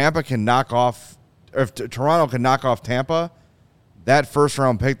 If Toronto can knock off Tampa, that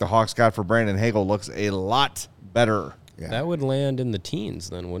first-round pick the Hawks got for Brandon Hagel looks a lot better. Yeah. That would land in the teens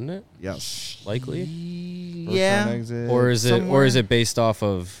then, wouldn't it? Yes. Likely. Yeah. Or is it based off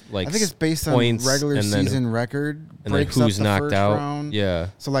of like I think it's based on points regular and then, season record. and then breaks up who's the knocked first out? round. Yeah.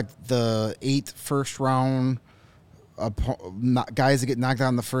 So like the 8th first round guys that get knocked out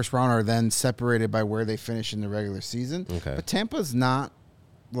in the first round are then separated by where they finish in the regular season. Okay. But Tampa's not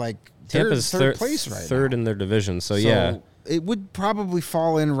like Tampa's third place right third now. in their division. So yeah. it would probably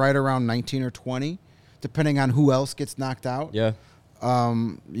fall in right around 19 or 20, depending on who else gets knocked out. Yeah.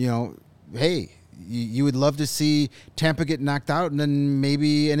 Hey, you would love to see Tampa get knocked out and then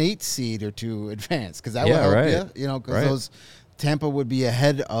maybe an 8 seed or 2 advance, because that would help you. Because those Tampa would be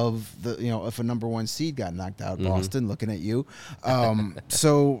ahead of the if a number 1 seed got knocked out. Boston, looking at you.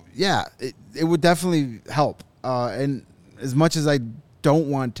 So yeah, it would definitely help. And as much as I don't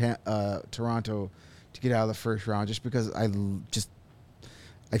want Toronto to get out of the first round, just because I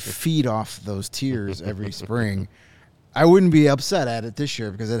feed off those tears every spring. I wouldn't be upset at it this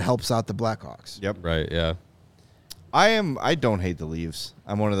year because it helps out the Blackhawks. Yep. Right. Yeah. I don't hate the Leafs.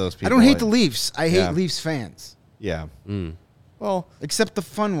 I'm one of those people. I don't hate the Leafs. I hate Leafs fans. Yeah. Well, except the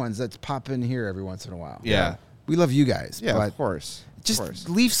fun ones that pop in here every once in a while. Yeah. We love you guys. Yeah, but of course. Just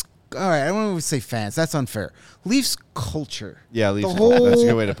Leafs. All right, I don't want to say fans. That's unfair. Leafs culture. Yeah, Leafs culture. That's a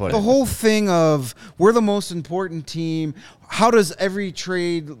good way to put it. The whole thing of we're the most important team. How does every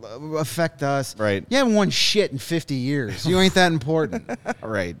trade affect us? Right. You haven't won shit in 50 years. You ain't that important.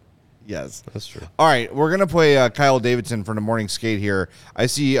 Right. Yes. That's true. All right, we're going to play Kyle Davidson for the morning skate here. I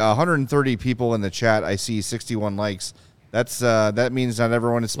see 130 people in the chat. I see 61 likes. That means not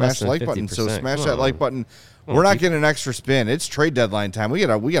everyone has smashed the like button. So smash that like button. We're not getting an extra spin. It's trade deadline time. We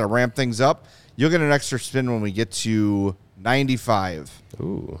gotta ramp things up. You'll get an extra spin when we get to 95.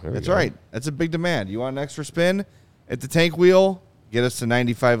 Ooh, that's right. That's a big demand. You want an extra spin at the tank wheel? Get us to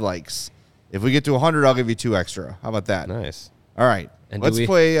 95 likes. If we get to 100, I'll give you 2 extra. How about that? Nice. All right. And let's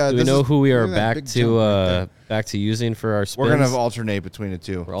play. Do we know who we are back big to using for our spins? We're gonna alternate between the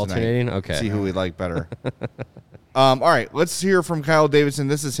two. We're alternating. Okay. See who we like better. All right. Let's hear from Kyle Davidson.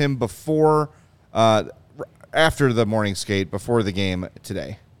 This is him before. After the morning skate, before the game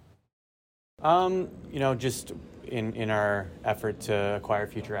today. Just in our effort to acquire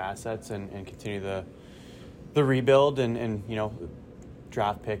future assets and continue the rebuild and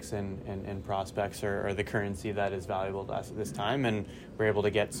draft picks and prospects are the currency that is valuable to us at this time, and we're able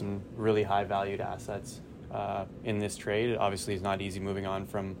to get some really high valued assets in this trade. It obviously is not easy moving on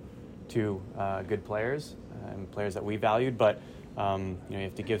from 2 good players and players that we valued, but you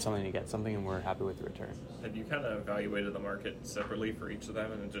have to give something to get something, and we're happy with the return. Have you kind of evaluated the market separately for each of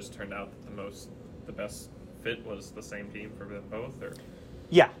them, and it just turned out that the best fit was the same team for them both? Or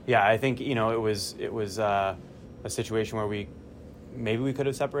yeah, I think it was a situation where we could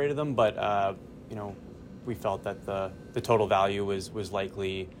have separated them, but we felt that the total value was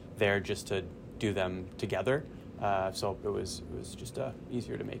likely there just to do them together. So it was just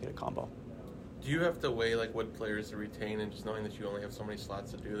easier to make it a combo. Do you have to weigh what players to retain, and just knowing that you only have so many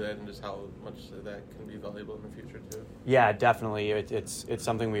slots to do that, and just how much that can be valuable in the future too? Yeah, definitely. It's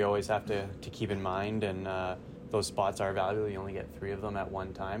something we always have to keep in mind, and those spots are valuable. You only get 3 of them at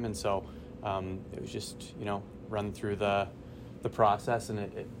one time, and so it was just run through the process, and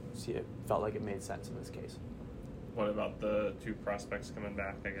it felt like it made sense in this case. What about the 2 prospects coming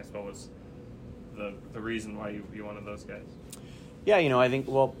back? I guess what was the reason why you wanted those guys? Yeah, I think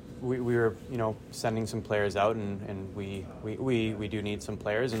we were sending some players out, and we do need some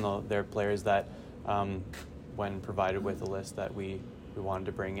players, and they're players that when provided with a list that we wanted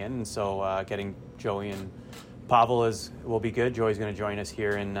to bring in, and so getting Joey and Pavel will be good. Joey's going to join us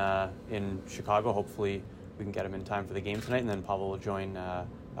here in Chicago. Hopefully we can get him in time for the game tonight, and then Pavel will join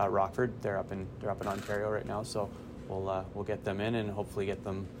Rockford. They're up in Ontario right now, so we'll get them in and hopefully get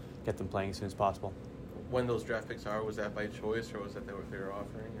them playing as soon as possible. When those draft picks was that by choice, or was that what they were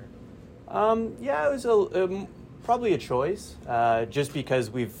offering? Or? Yeah, it was probably a choice, just because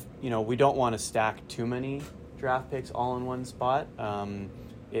we don't want to stack too many draft picks all in one spot.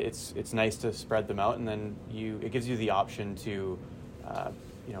 It's nice to spread them out, and then it gives you the option to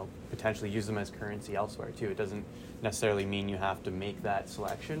potentially use them as currency elsewhere too. It doesn't necessarily mean you have to make that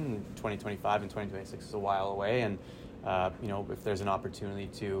selection. 2025 and 2026 is a while away, and if there's an opportunity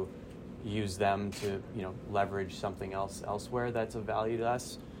to use them to leverage something else elsewhere that's of value to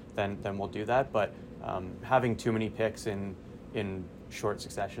us, then we'll do that. But having too many picks in short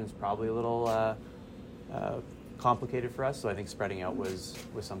succession is probably a little complicated for us. So I think spreading out was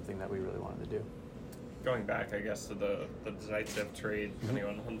something that we really wanted to do. Going back, I guess, to the Zaitsev trade, depending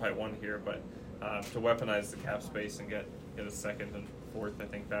on one by one here, but to weaponize the cap space and get a second and fourth, I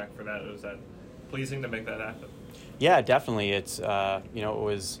think, back for that, was that pleasing to make that happen? Yeah, definitely. It's it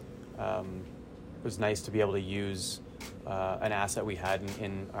was nice to be able to use an asset we had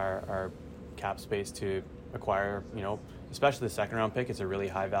in our cap space to acquire, especially the second round pick. It's a really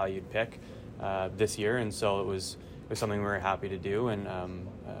high valued pick this year, and so it was something we were happy to do, and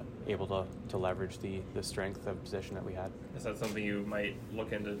able to leverage the strength of position that we had. Is that something you might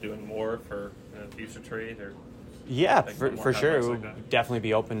look into doing more for a future trade? Or Yeah, like, for more sure. highlights We'll like that? definitely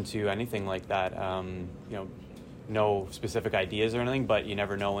be open to anything like that. No specific ideas or anything, but you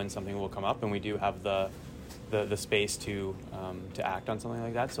never know when something will come up, and we do have the space to act on something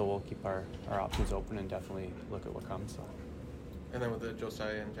like that. So we'll keep our options open and definitely look at what comes. So. And then with the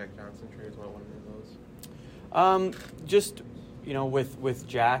Josiah and Jack Johnson trades, what one of those? Just with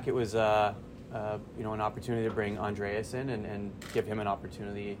Jack, it was an opportunity to bring Andreas in and give him an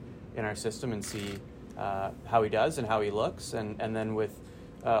opportunity in our system and see how he does and how he looks, and then with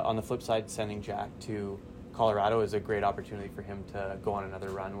on the flip side, sending Jack to Colorado is a great opportunity for him to go on another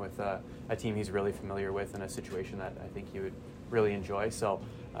run with a team he's really familiar with in a situation that I think he would really enjoy. So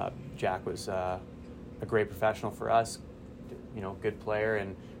Jack was a great professional for us, good player,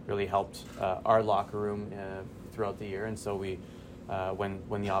 and really helped our locker room throughout the year. And so we,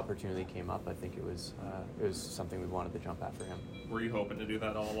 when the opportunity came up, I think it was something we wanted to jump at for him. Were you hoping to do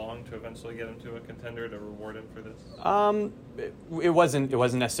that all along to eventually get him to a contender to reward him for this? It wasn't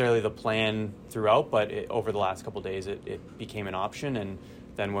necessarily the plan throughout, but over the last couple of days, it became an option. And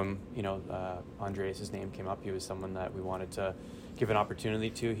then when Andreas' name came up, he was someone that we wanted to give an opportunity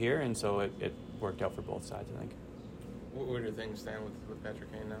to here, and so it worked out for both sides, I think. Where do things stand with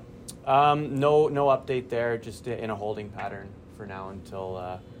Patrick Kane now? No update there. Just in a holding pattern for now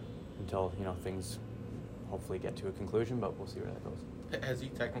until things hopefully get to a conclusion. But we'll see where that goes. Has he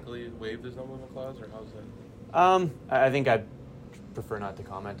technically waived his no-movement clause, or how's that? I think I'd prefer not to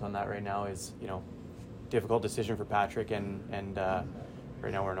comment on that right now. Is difficult decision for Patrick, and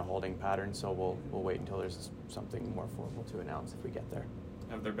right now we're in a holding pattern. So we'll wait until there's something more formal to announce if we get there.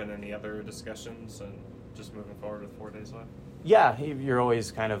 Have there been any other discussions and just moving forward with 4 days left? Yeah, you're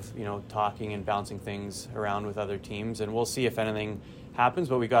always kind of talking and bouncing things around with other teams, and we'll see if anything happens.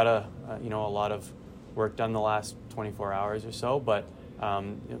 But we got a lot of work done the last 24 hours or so. But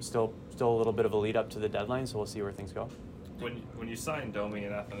still a little bit of a lead up to the deadline, so we'll see where things go. When you signed Domi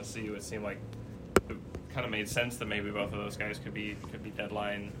and Athanasiou, it seemed like it kind of made sense that maybe both of those guys could be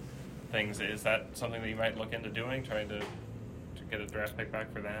deadline things. Is that something that you might look into doing, trying to get a draft pick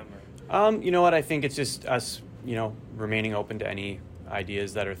back for them? Or? You know what? I think it's just us, remaining open to any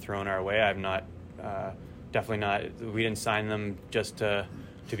ideas that are thrown our way. I'm not, definitely not. We didn't sign them just to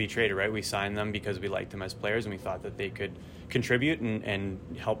be traded, right? We signed them because we liked them as players and we thought that they could contribute and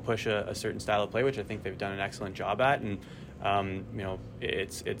help push a certain style of play, which I think they've done an excellent job at. And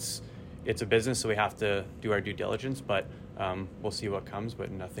it's a business, so we have to do our due diligence. But we'll see what comes.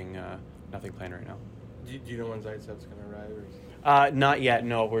 But nothing planned right now. Do you know when Zaitsev's going to arrive? Not yet,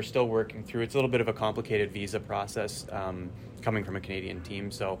 no. We're still working through. It's a little bit of a complicated visa process coming from a Canadian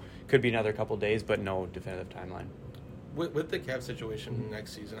team, so could be another couple days, but no definitive timeline. With the cap situation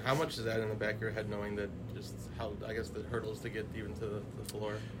next season, how much is that in the back of your head, knowing that just how, I guess, the hurdles to get even to the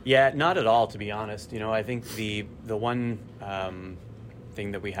floor? Yeah, not at all, to be honest. I think the one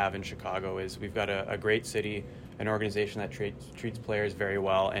thing that we have in Chicago is we've got a great city, an organization that treats players very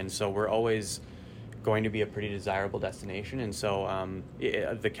well, and so we're always going to be a pretty desirable destination, and so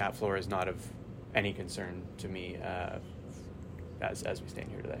the cap floor is not of any concern to me as we stand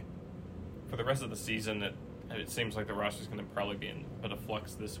here today. For the rest of the season, it seems like the roster is going to probably be in a bit of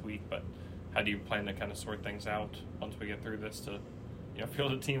flux this week, but how do you plan to kind of sort things out once we get through this to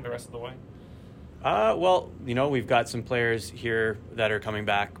field a team the rest of the way? Well, we've got some players here that are coming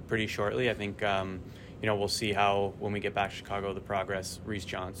back pretty shortly. I think we'll see how, when we get back to Chicago, the progress, Reese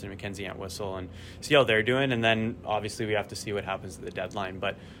Johnson, Mackenzie Entwistle, and see how they're doing. And then obviously we have to see what happens at the deadline.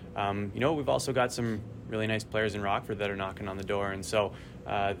 But, we've also got some really nice players in Rockford that are knocking on the door. And so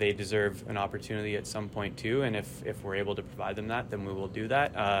they deserve an opportunity at some point too. And if we're able to provide them that, then we will do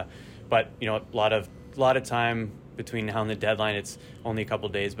that. But, a lot of time between now and the deadline. It's only a couple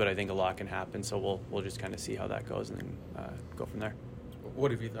of days, but I think a lot can happen. So we'll just kind of see how that goes and then go from there.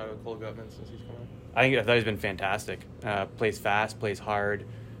 What have you thought of Cole Gutman since he's come out? I thought he's been fantastic. Plays fast, plays hard.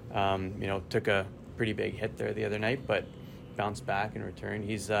 Took a pretty big hit there the other night, but bounced back in return.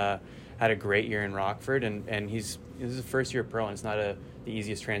 He's had a great year in Rockford, and this is a first-year pro, and it's not the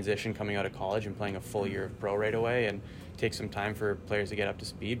easiest transition coming out of college and playing a full year of pro right away, and it takes some time for players to get up to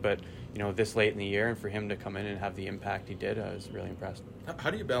speed. But this late in the year, and for him to come in and have the impact he did, I was really impressed. How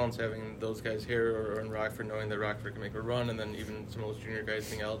do you balance having those guys here or in Rockford, knowing that Rockford can make a run, and then even some of those junior guys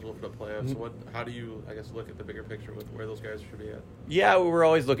being eligible for the playoffs? Mm-hmm. How do you, look at the bigger picture with where those guys should be at? Yeah, we're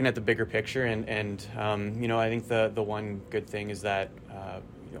always looking at the bigger picture, and I think the one good thing is that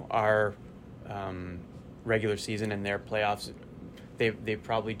our regular season and their playoffs, they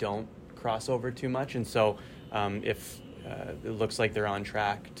probably don't cross over too much, and so if it looks like they're on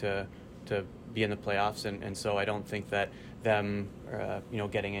track to be in the playoffs, and so I don't think that them,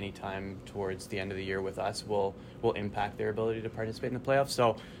 getting any time towards the end of the year with us will impact their ability to participate in the playoffs.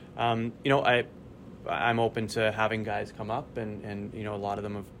 So, I'm open to having guys come up, and a lot of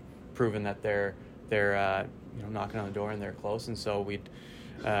them have proven that they're knocking on the door and they're close. And so we'd,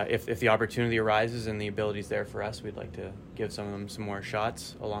 if the opportunity arises and the ability's there for us, we'd like to give some of them some more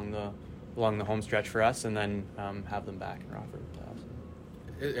shots along the home stretch for us, and then have them back in Rockford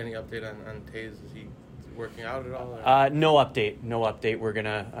playoffs. Any update on Taze? Is he working out at all? No update. We're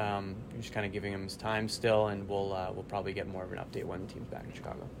gonna just kind of giving him his time still, and we'll probably get more of an update when the team's back in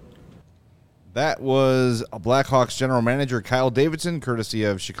Chicago. That was Blackhawks general manager Kyle Davidson, courtesy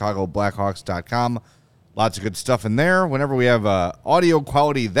of ChicagoBlackhawks.com. Lots of good stuff in there. Whenever we have audio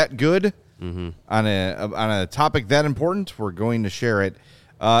quality that good on a topic that important, we're going to share it.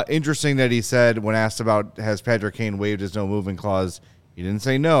 Interesting that he said, when asked about has Patrick Kane waived his no moving clause, he didn't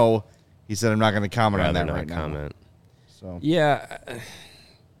say no. He said, I'm not going to comment on that right now. So Yeah.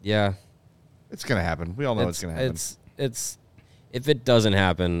 it's going to happen. We all know it's going to happen. It's if it doesn't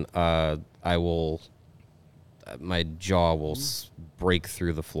happen, my jaw will break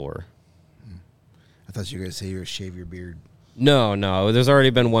through the floor. I thought you were going to say you were going to shave your beard. No. There's already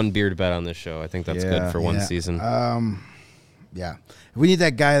been one beard bet on this show. I think that's good for one season. Yeah, we need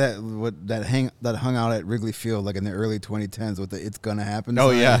that guy that hung out at Wrigley Field like in the early 2010s with the "It's Gonna Happen" sign. Oh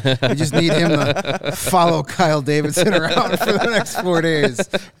yeah, we just need him to follow Kyle Davidson around for the next 4 days.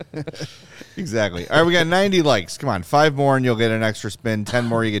 Exactly. All right, we got 90 likes. Come on, 5 more and you'll get an extra spin. 10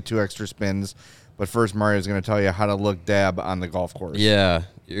 more, you get 2 extra spins. But first, Mario's going to tell you how to look dab on the golf course. Yeah,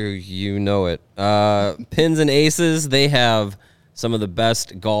 you know it. Pins and Aces, they have some of the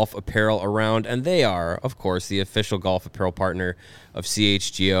best golf apparel around, and they are, of course, the official golf apparel partner of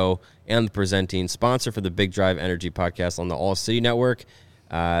CHGO and the presenting sponsor for the Big Drive Energy podcast on the All City Network.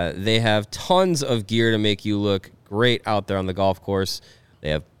 They have tons of gear to make you look great out there on the golf course. They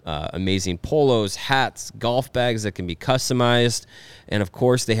have amazing polos, hats, golf bags that can be customized, and, of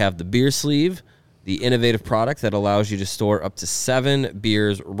course, they have the beer sleeve, the innovative product that allows you to store up to 7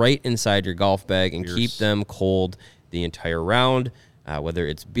 beers right inside your golf bag and keep them cold the entire round, whether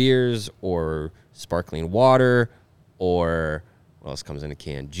it's beers or sparkling water or what else comes in a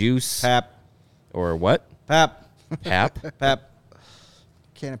can? Juice. Pap. Or what? Pap. Pap? Pap.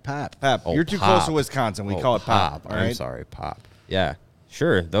 Can of pop. Pap. Oh, You're too pop. close to Wisconsin. We call it pop. All right? I'm sorry, pop. Yeah,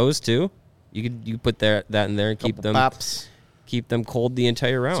 sure. Those two. You put that in there and keep them pops. Keep them cold the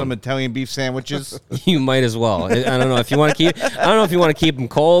entire round. Some Italian beef sandwiches. You might as well. I don't know if you want to keep. I don't know if you want to keep them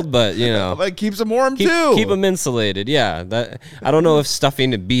cold, but It keeps them warm too. Keep them insulated. Yeah. I don't know if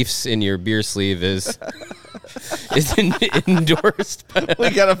stuffing the beefs in your beer sleeve is endorsed. We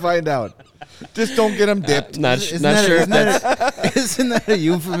gotta find out. Just don't get them dipped. Not Isn't sure. isn't that a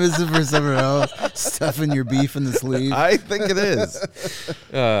euphemism for something else? Stuffing your beef in the sleeve. I think it is.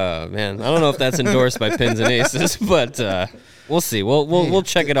 Man, I don't know if that's endorsed by Pins and Aces, but we'll see. We'll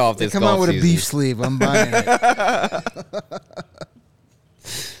check it off this Come golf out with season. a beef sleeve. I'm buying it.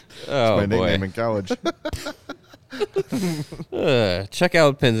 Oh My boy. nickname in college. Check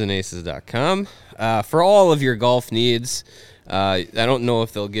out pinsandaces.com for all of your golf needs. I don't know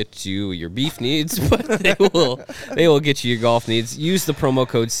if they'll get you your beef needs, but they will get you your golf needs. Use the promo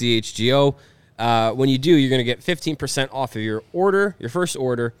code CHGO. When you do, you're going to get 15% off of your first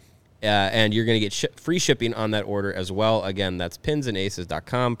order, and you're going to get free shipping on that order as well. Again, that's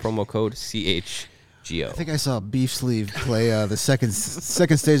pinsandaces.com, promo code CHGO. I think I saw Beef Sleeve play the second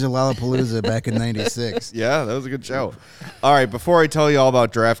stage of Lollapalooza back in '96. Yeah, that was a good show. All right, before I tell you all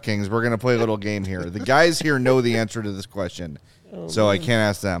about DraftKings, we're going to play a little game here. The guys here know the answer to this question, so I can't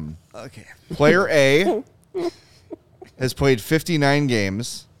ask them. Okay. Player A has played 59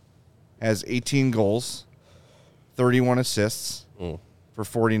 games, has 18 goals, 31 assists for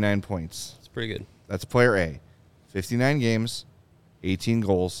 49 points. It's pretty good. That's player A. 59 games, 18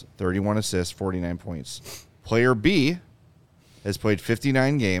 goals, 31 assists, 49 points. Player B has played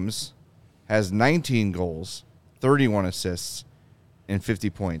 59 games, has 19 goals, 31 assists, and 50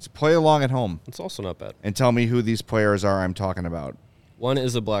 points. Play along at home It's also not bad. and tell me who these players are I'm talking about. One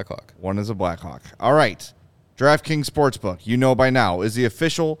is a Blackhawk. One is a Blackhawk. All right. DraftKings Sportsbook, you know by now, is the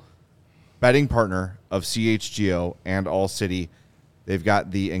official betting partner of CHGO and All City. They've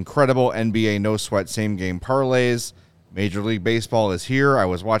got the incredible NBA no-sweat same-game parlays. Major League Baseball is here. I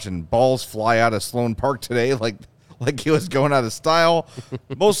was watching balls fly out of Sloan Park today like he was going out of style,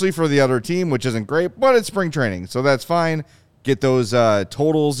 mostly for the other team, which isn't great, but it's spring training, so that's fine. Get those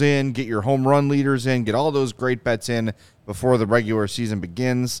totals in, get your home run leaders in, get all those great bets in before the regular season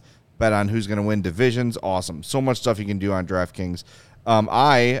begins. Bet on who's going to win divisions. Awesome. So much stuff you can do on DraftKings.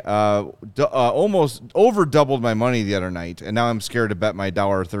 I almost over doubled my money the other night, and now I'm scared to bet my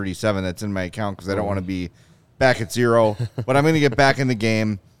 $1.37 that's in my account because I don't want to be back at zero. But I'm going to get back in the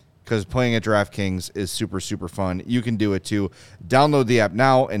game because playing at DraftKings is super, super fun. You can do it too. Download the app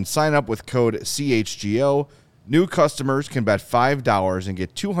now and sign up with code CHGO. New customers can bet $5 and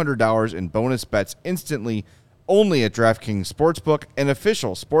get $200 in bonus bets instantly only at DraftKings Sportsbook, an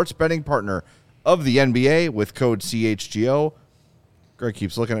official sports betting partner of the NBA with code CHGO. Greg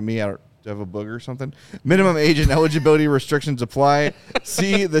keeps looking at me. I have a booger or something. Minimum age and eligibility restrictions apply.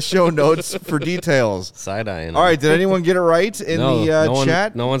 See the show notes for details. Side-eyeing. All right, did anyone get it right in the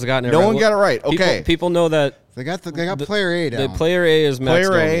chat? No one's gotten it right. right. No one got it right. Okay. People know that They got player A down. the player A is Max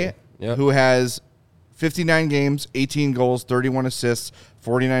Player Domi. A, who has 59 games, 18 goals, 31 assists,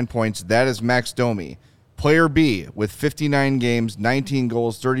 49 points. That is Max Domi. Player B with 59 games, 19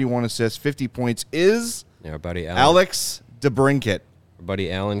 goals, 31 assists, 50 points is our buddy Alex DeBrincat. Our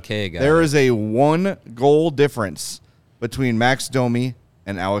buddy Alan K. There is a 1 goal difference between Max Domi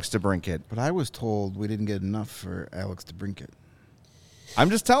and Alex DeBrincat. But I was told we didn't get enough for Alex DeBrincat. I'm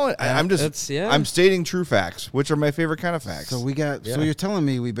just telling. I'm stating true facts, which are my favorite kind of facts. So we got. So you're telling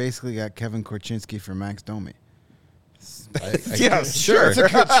me we basically got Kevin Korchinski for Max Domi? Yeah, sure. That's a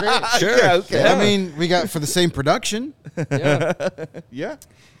good trade. Sure. Yeah, okay. I mean, we got for the same production. Yeah. Yeah.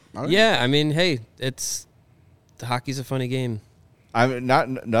 Yeah. I mean, hey, hockey's a funny game. I'm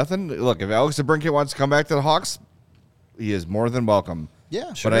not nothing. Look, if Alex DeBrincat wants to come back to the Hawks, he is more than welcome.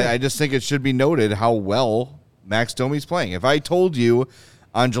 Yeah, But I just think it should be noted how well Max Domi's playing. If I told you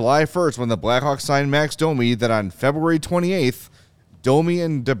on July 1st when the Blackhawks signed Max Domi that on February 28th, Domi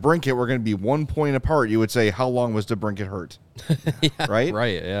and DeBrincat were going to be 1 point apart, you would say, how long was DeBrincat hurt? Yeah, right?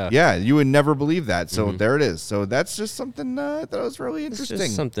 Right, yeah. Yeah, you would never believe that. So there it is. So that's just something that was really interesting. It's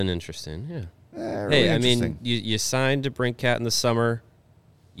just something interesting, yeah. Really Hey, I interesting. mean, you signed DeBrincat in the summer,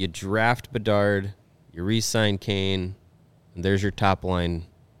 you draft Bedard, you re-sign Kane, and there's your top line,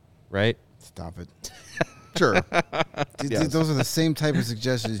 right? Stop it. Sure. Yes. Those are the same type of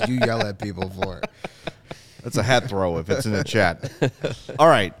suggestions you yell at people for. That's a hat throw if it's in the chat. All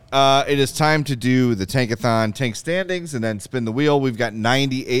right. It is time to do the Tankathon tank standings and then spin the wheel. We've got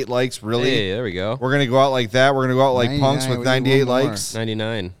 98 likes. Really? Hey, there we go. We're going to go out like that. We're going to go out like punks with 98 likes.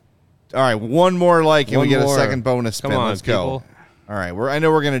 99. All right. One more like and One we get more. a second bonus spin. Come on, Let's go. people. All right. I know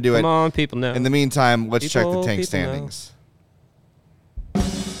we're going to do it. Come on, people now. In the meantime, let's check the tank People standings.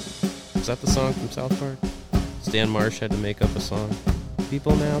 Is that the song from South Park? Stan Marsh had to make up a song.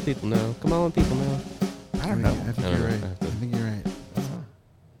 People now, come on, people now. I don't know. I think you're right. I think you're right.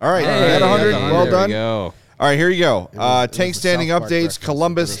 All right. Hey, you got 100. there Well there done. we go. All right, here you go. It was Tank the standing South Park updates. breakfast.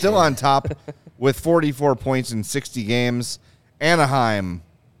 Columbus still on top with 44 points in 60 games. Anaheim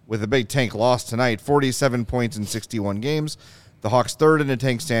with a big tank loss tonight, 47 points in 61 games. The Hawks third in the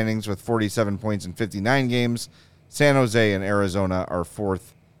tank standings with 47 points in 59 games. San Jose and Arizona are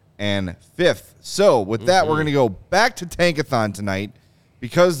fourth and fifth. So with that, we're going to go back to Tankathon tonight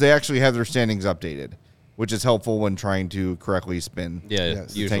because they actually have their standings updated, which is helpful when trying to correctly spin. Yeah,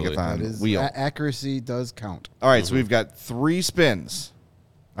 Yes. usually. Tankathon. That is, Wheel. accuracy does count. All right, so we've got 3 spins.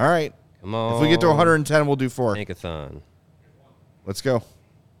 All right. Come on. If we get to 110, we'll do 4. Tankathon. Let's go.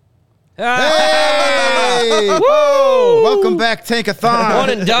 Hey! Woo! Welcome back, Tankathon. One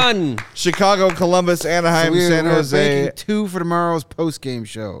and done. Chicago, Columbus, Anaheim, we're San Jose, banking 2 for tomorrow's post-game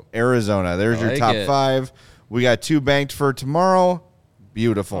show. Arizona. There's I your like top it. 5. We got 2 banked for tomorrow.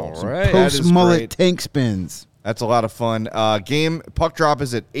 Beautiful. All right. That is Post-mullet great. tank spins. That's a lot of fun. Game puck drop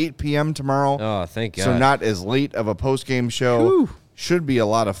is at 8 p.m. tomorrow. Oh, thank God. So not as late of a post-game show. Whew. Should be a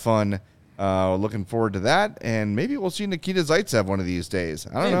lot of fun. Looking forward to that. And maybe we'll see Nikita Zaitsev one of these days.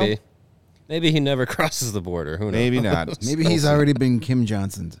 I don't know. Maybe he never crosses the border. Who knows? Maybe not. Maybe he's already been Kim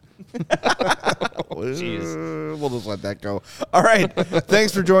Johnson's. We'll just let that go. All right.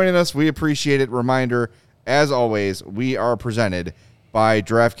 Thanks for joining us. We appreciate it. Reminder, as always, we are presented by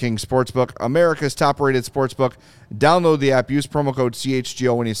DraftKings Sportsbook, America's top-rated sportsbook. Download the app. Use promo code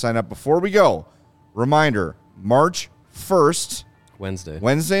CHGO when you sign up. Before we go, reminder, March 1st,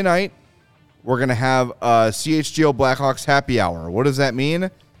 Wednesday night, we're going to have a CHGO Blackhawks happy hour. What does that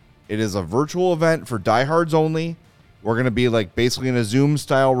mean? It is a virtual event for diehards only. We're going to be like basically in a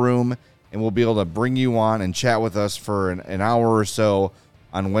Zoom-style room, and we'll be able to bring you on and chat with us for an hour or so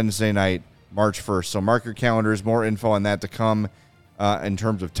on Wednesday night, March 1st. So mark your calendars. More info on that to come in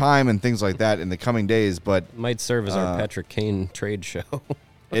terms of time and things like that in the coming days. But Might serve as our Patrick Kane trade show.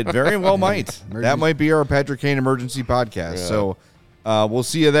 it very well might. That might be our Patrick Kane emergency podcast. Yeah. So we'll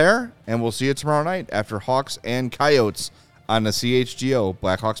see you there, and we'll see you tomorrow night after Hawks and Coyotes on the CHGO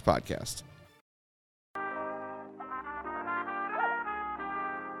Blackhawks podcast.